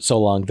in the suit so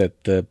long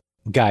that the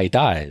guy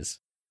dies.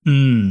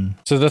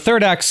 So the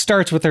third act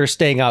starts with her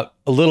staying out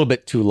a little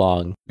bit too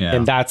long. Yeah.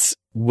 And that's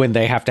when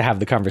they have to have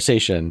the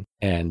conversation.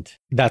 And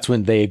that's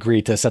when they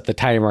agree to set the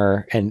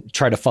timer and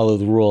try to follow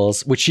the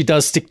rules, which she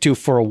does stick to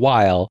for a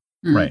while.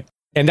 Right.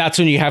 And that's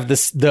when you have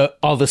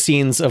all the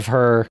scenes of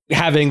her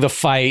having the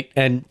fight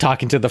and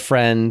talking to the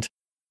friend.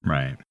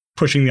 Right.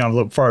 Pushing the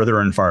envelope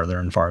farther and farther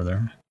and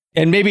farther.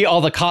 And maybe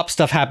all the cop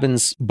stuff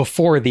happens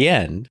before the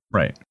end.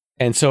 Right.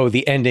 And so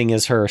the ending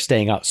is her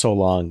staying out so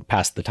long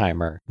past the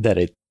timer that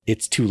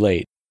it's too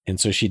late. And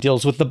so she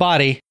deals with the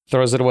body,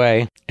 throws it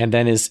away, and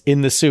then is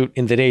in the suit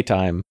in the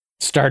daytime,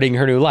 starting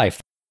her new life.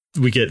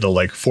 We get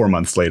the 4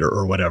 months later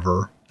or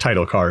whatever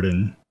title card,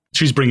 and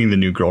she's bringing the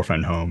new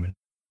girlfriend home.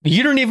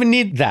 You don't even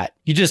need that.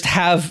 You just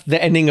have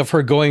the ending of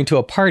her going to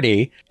a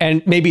party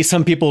and maybe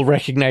some people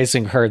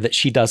recognizing her that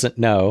she doesn't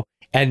know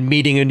and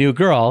meeting a new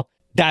girl.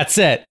 That's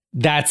it.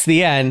 That's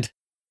the end.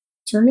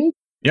 For me?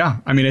 Yeah,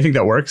 I mean, I think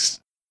that works.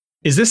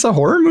 Is this a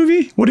horror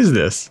movie? What is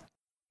this?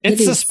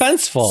 It's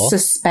suspenseful.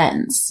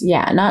 Suspense.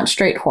 Yeah, not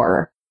straight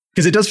horror.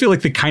 Because it does feel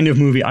like the kind of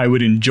movie I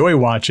would enjoy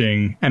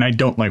watching, and I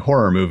don't like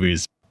horror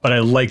movies, but I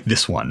like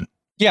this one.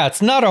 Yeah,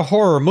 it's not a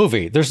horror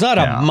movie. There's not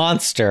a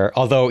monster,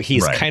 although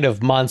he's kind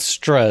of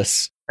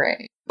monstrous.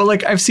 Right.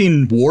 But I've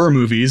seen war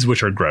movies,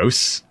 which are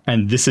gross,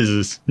 and this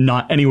is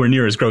not anywhere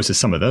near as gross as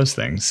some of those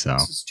things. So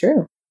this is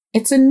true.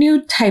 It's a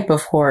new type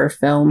of horror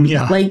film.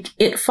 Yeah.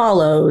 It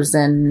follows,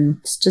 and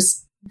it's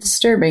just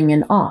disturbing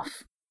and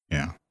off.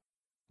 Yeah.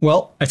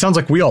 Well, it sounds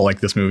like we all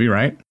like this movie,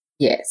 right?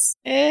 Yes.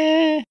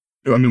 I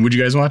mean, would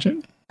you guys watch it?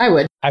 I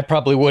would. I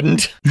probably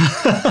wouldn't.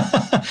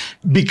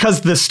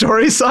 Because the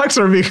story sucks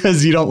or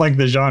because you don't like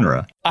the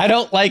genre? I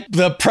don't like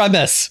the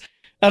premise.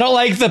 I don't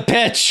like the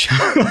pitch.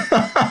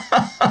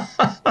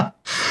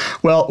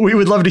 Well, we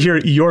would love to hear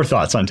your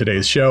thoughts on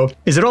today's show.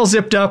 Is it all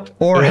zipped up,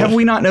 or have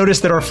we not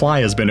noticed that our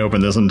fly has been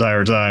open this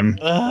entire time?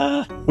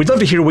 We'd love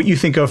to hear what you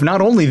think of not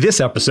only this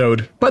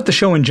episode, but the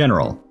show in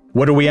general.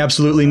 What are we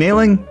absolutely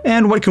nailing,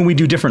 and what can we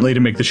do differently to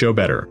make the show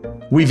better?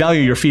 We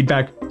value your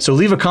feedback, so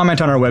leave a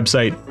comment on our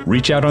website,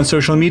 reach out on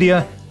social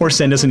media, or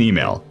send us an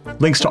email.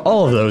 Links to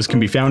all of those can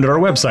be found at our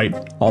website,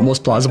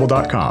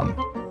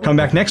 almostplausible.com. Come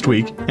back next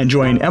week and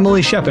join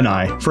Emily Shep and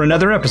I for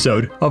another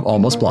episode of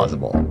Almost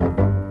Plausible.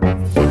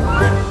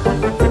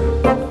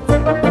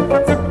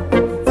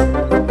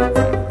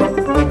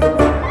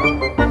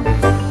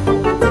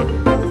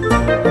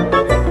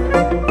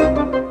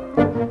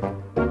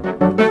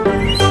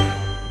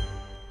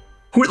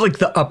 Who are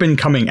the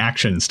up-and-coming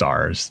action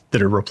stars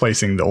that are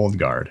replacing the old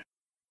guard?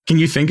 Can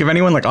you think of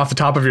anyone off the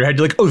top of your head?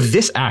 You're like, oh,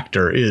 this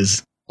actor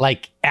is...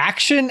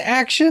 action?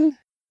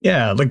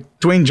 Yeah,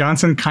 Dwayne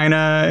Johnson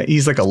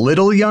he's a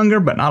little younger,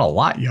 but not a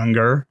lot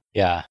younger.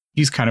 Yeah.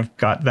 He's kind of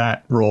got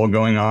that role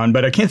going on,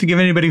 but I can't think of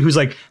anybody who's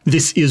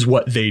this is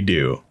what they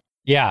do.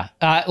 Yeah.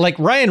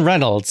 Ryan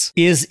Reynolds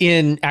is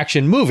in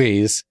action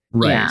movies.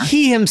 Right. Yeah.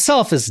 He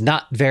himself is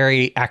not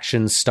very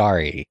action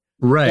starry.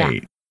 Right.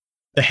 Yeah.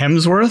 The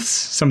Hemsworths?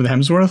 Some of the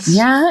Hemsworths?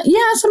 Yeah,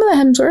 some of the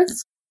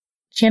Hemsworths.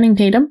 Channing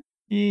Tatum?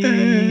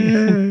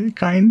 Kinda.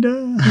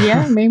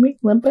 Yeah, maybe. A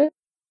little bit.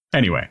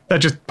 Anyway,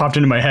 that just popped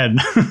into my head.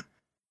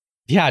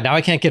 Yeah, now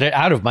I can't get it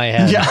out of my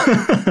head. Yeah.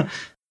 I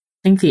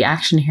think the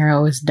action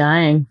hero is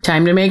dying.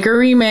 Time to make a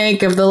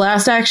remake of The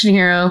Last Action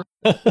Hero.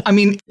 I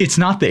mean, it's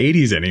not the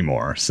 80s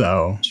anymore,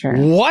 so... Sure.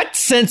 What?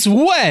 Since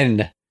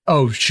when?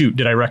 Oh, shoot.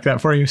 Did I wreck that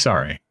for you?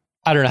 Sorry.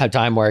 I don't know how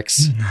time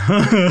works.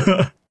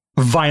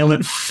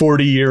 Violent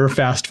 40-year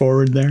fast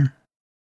forward there.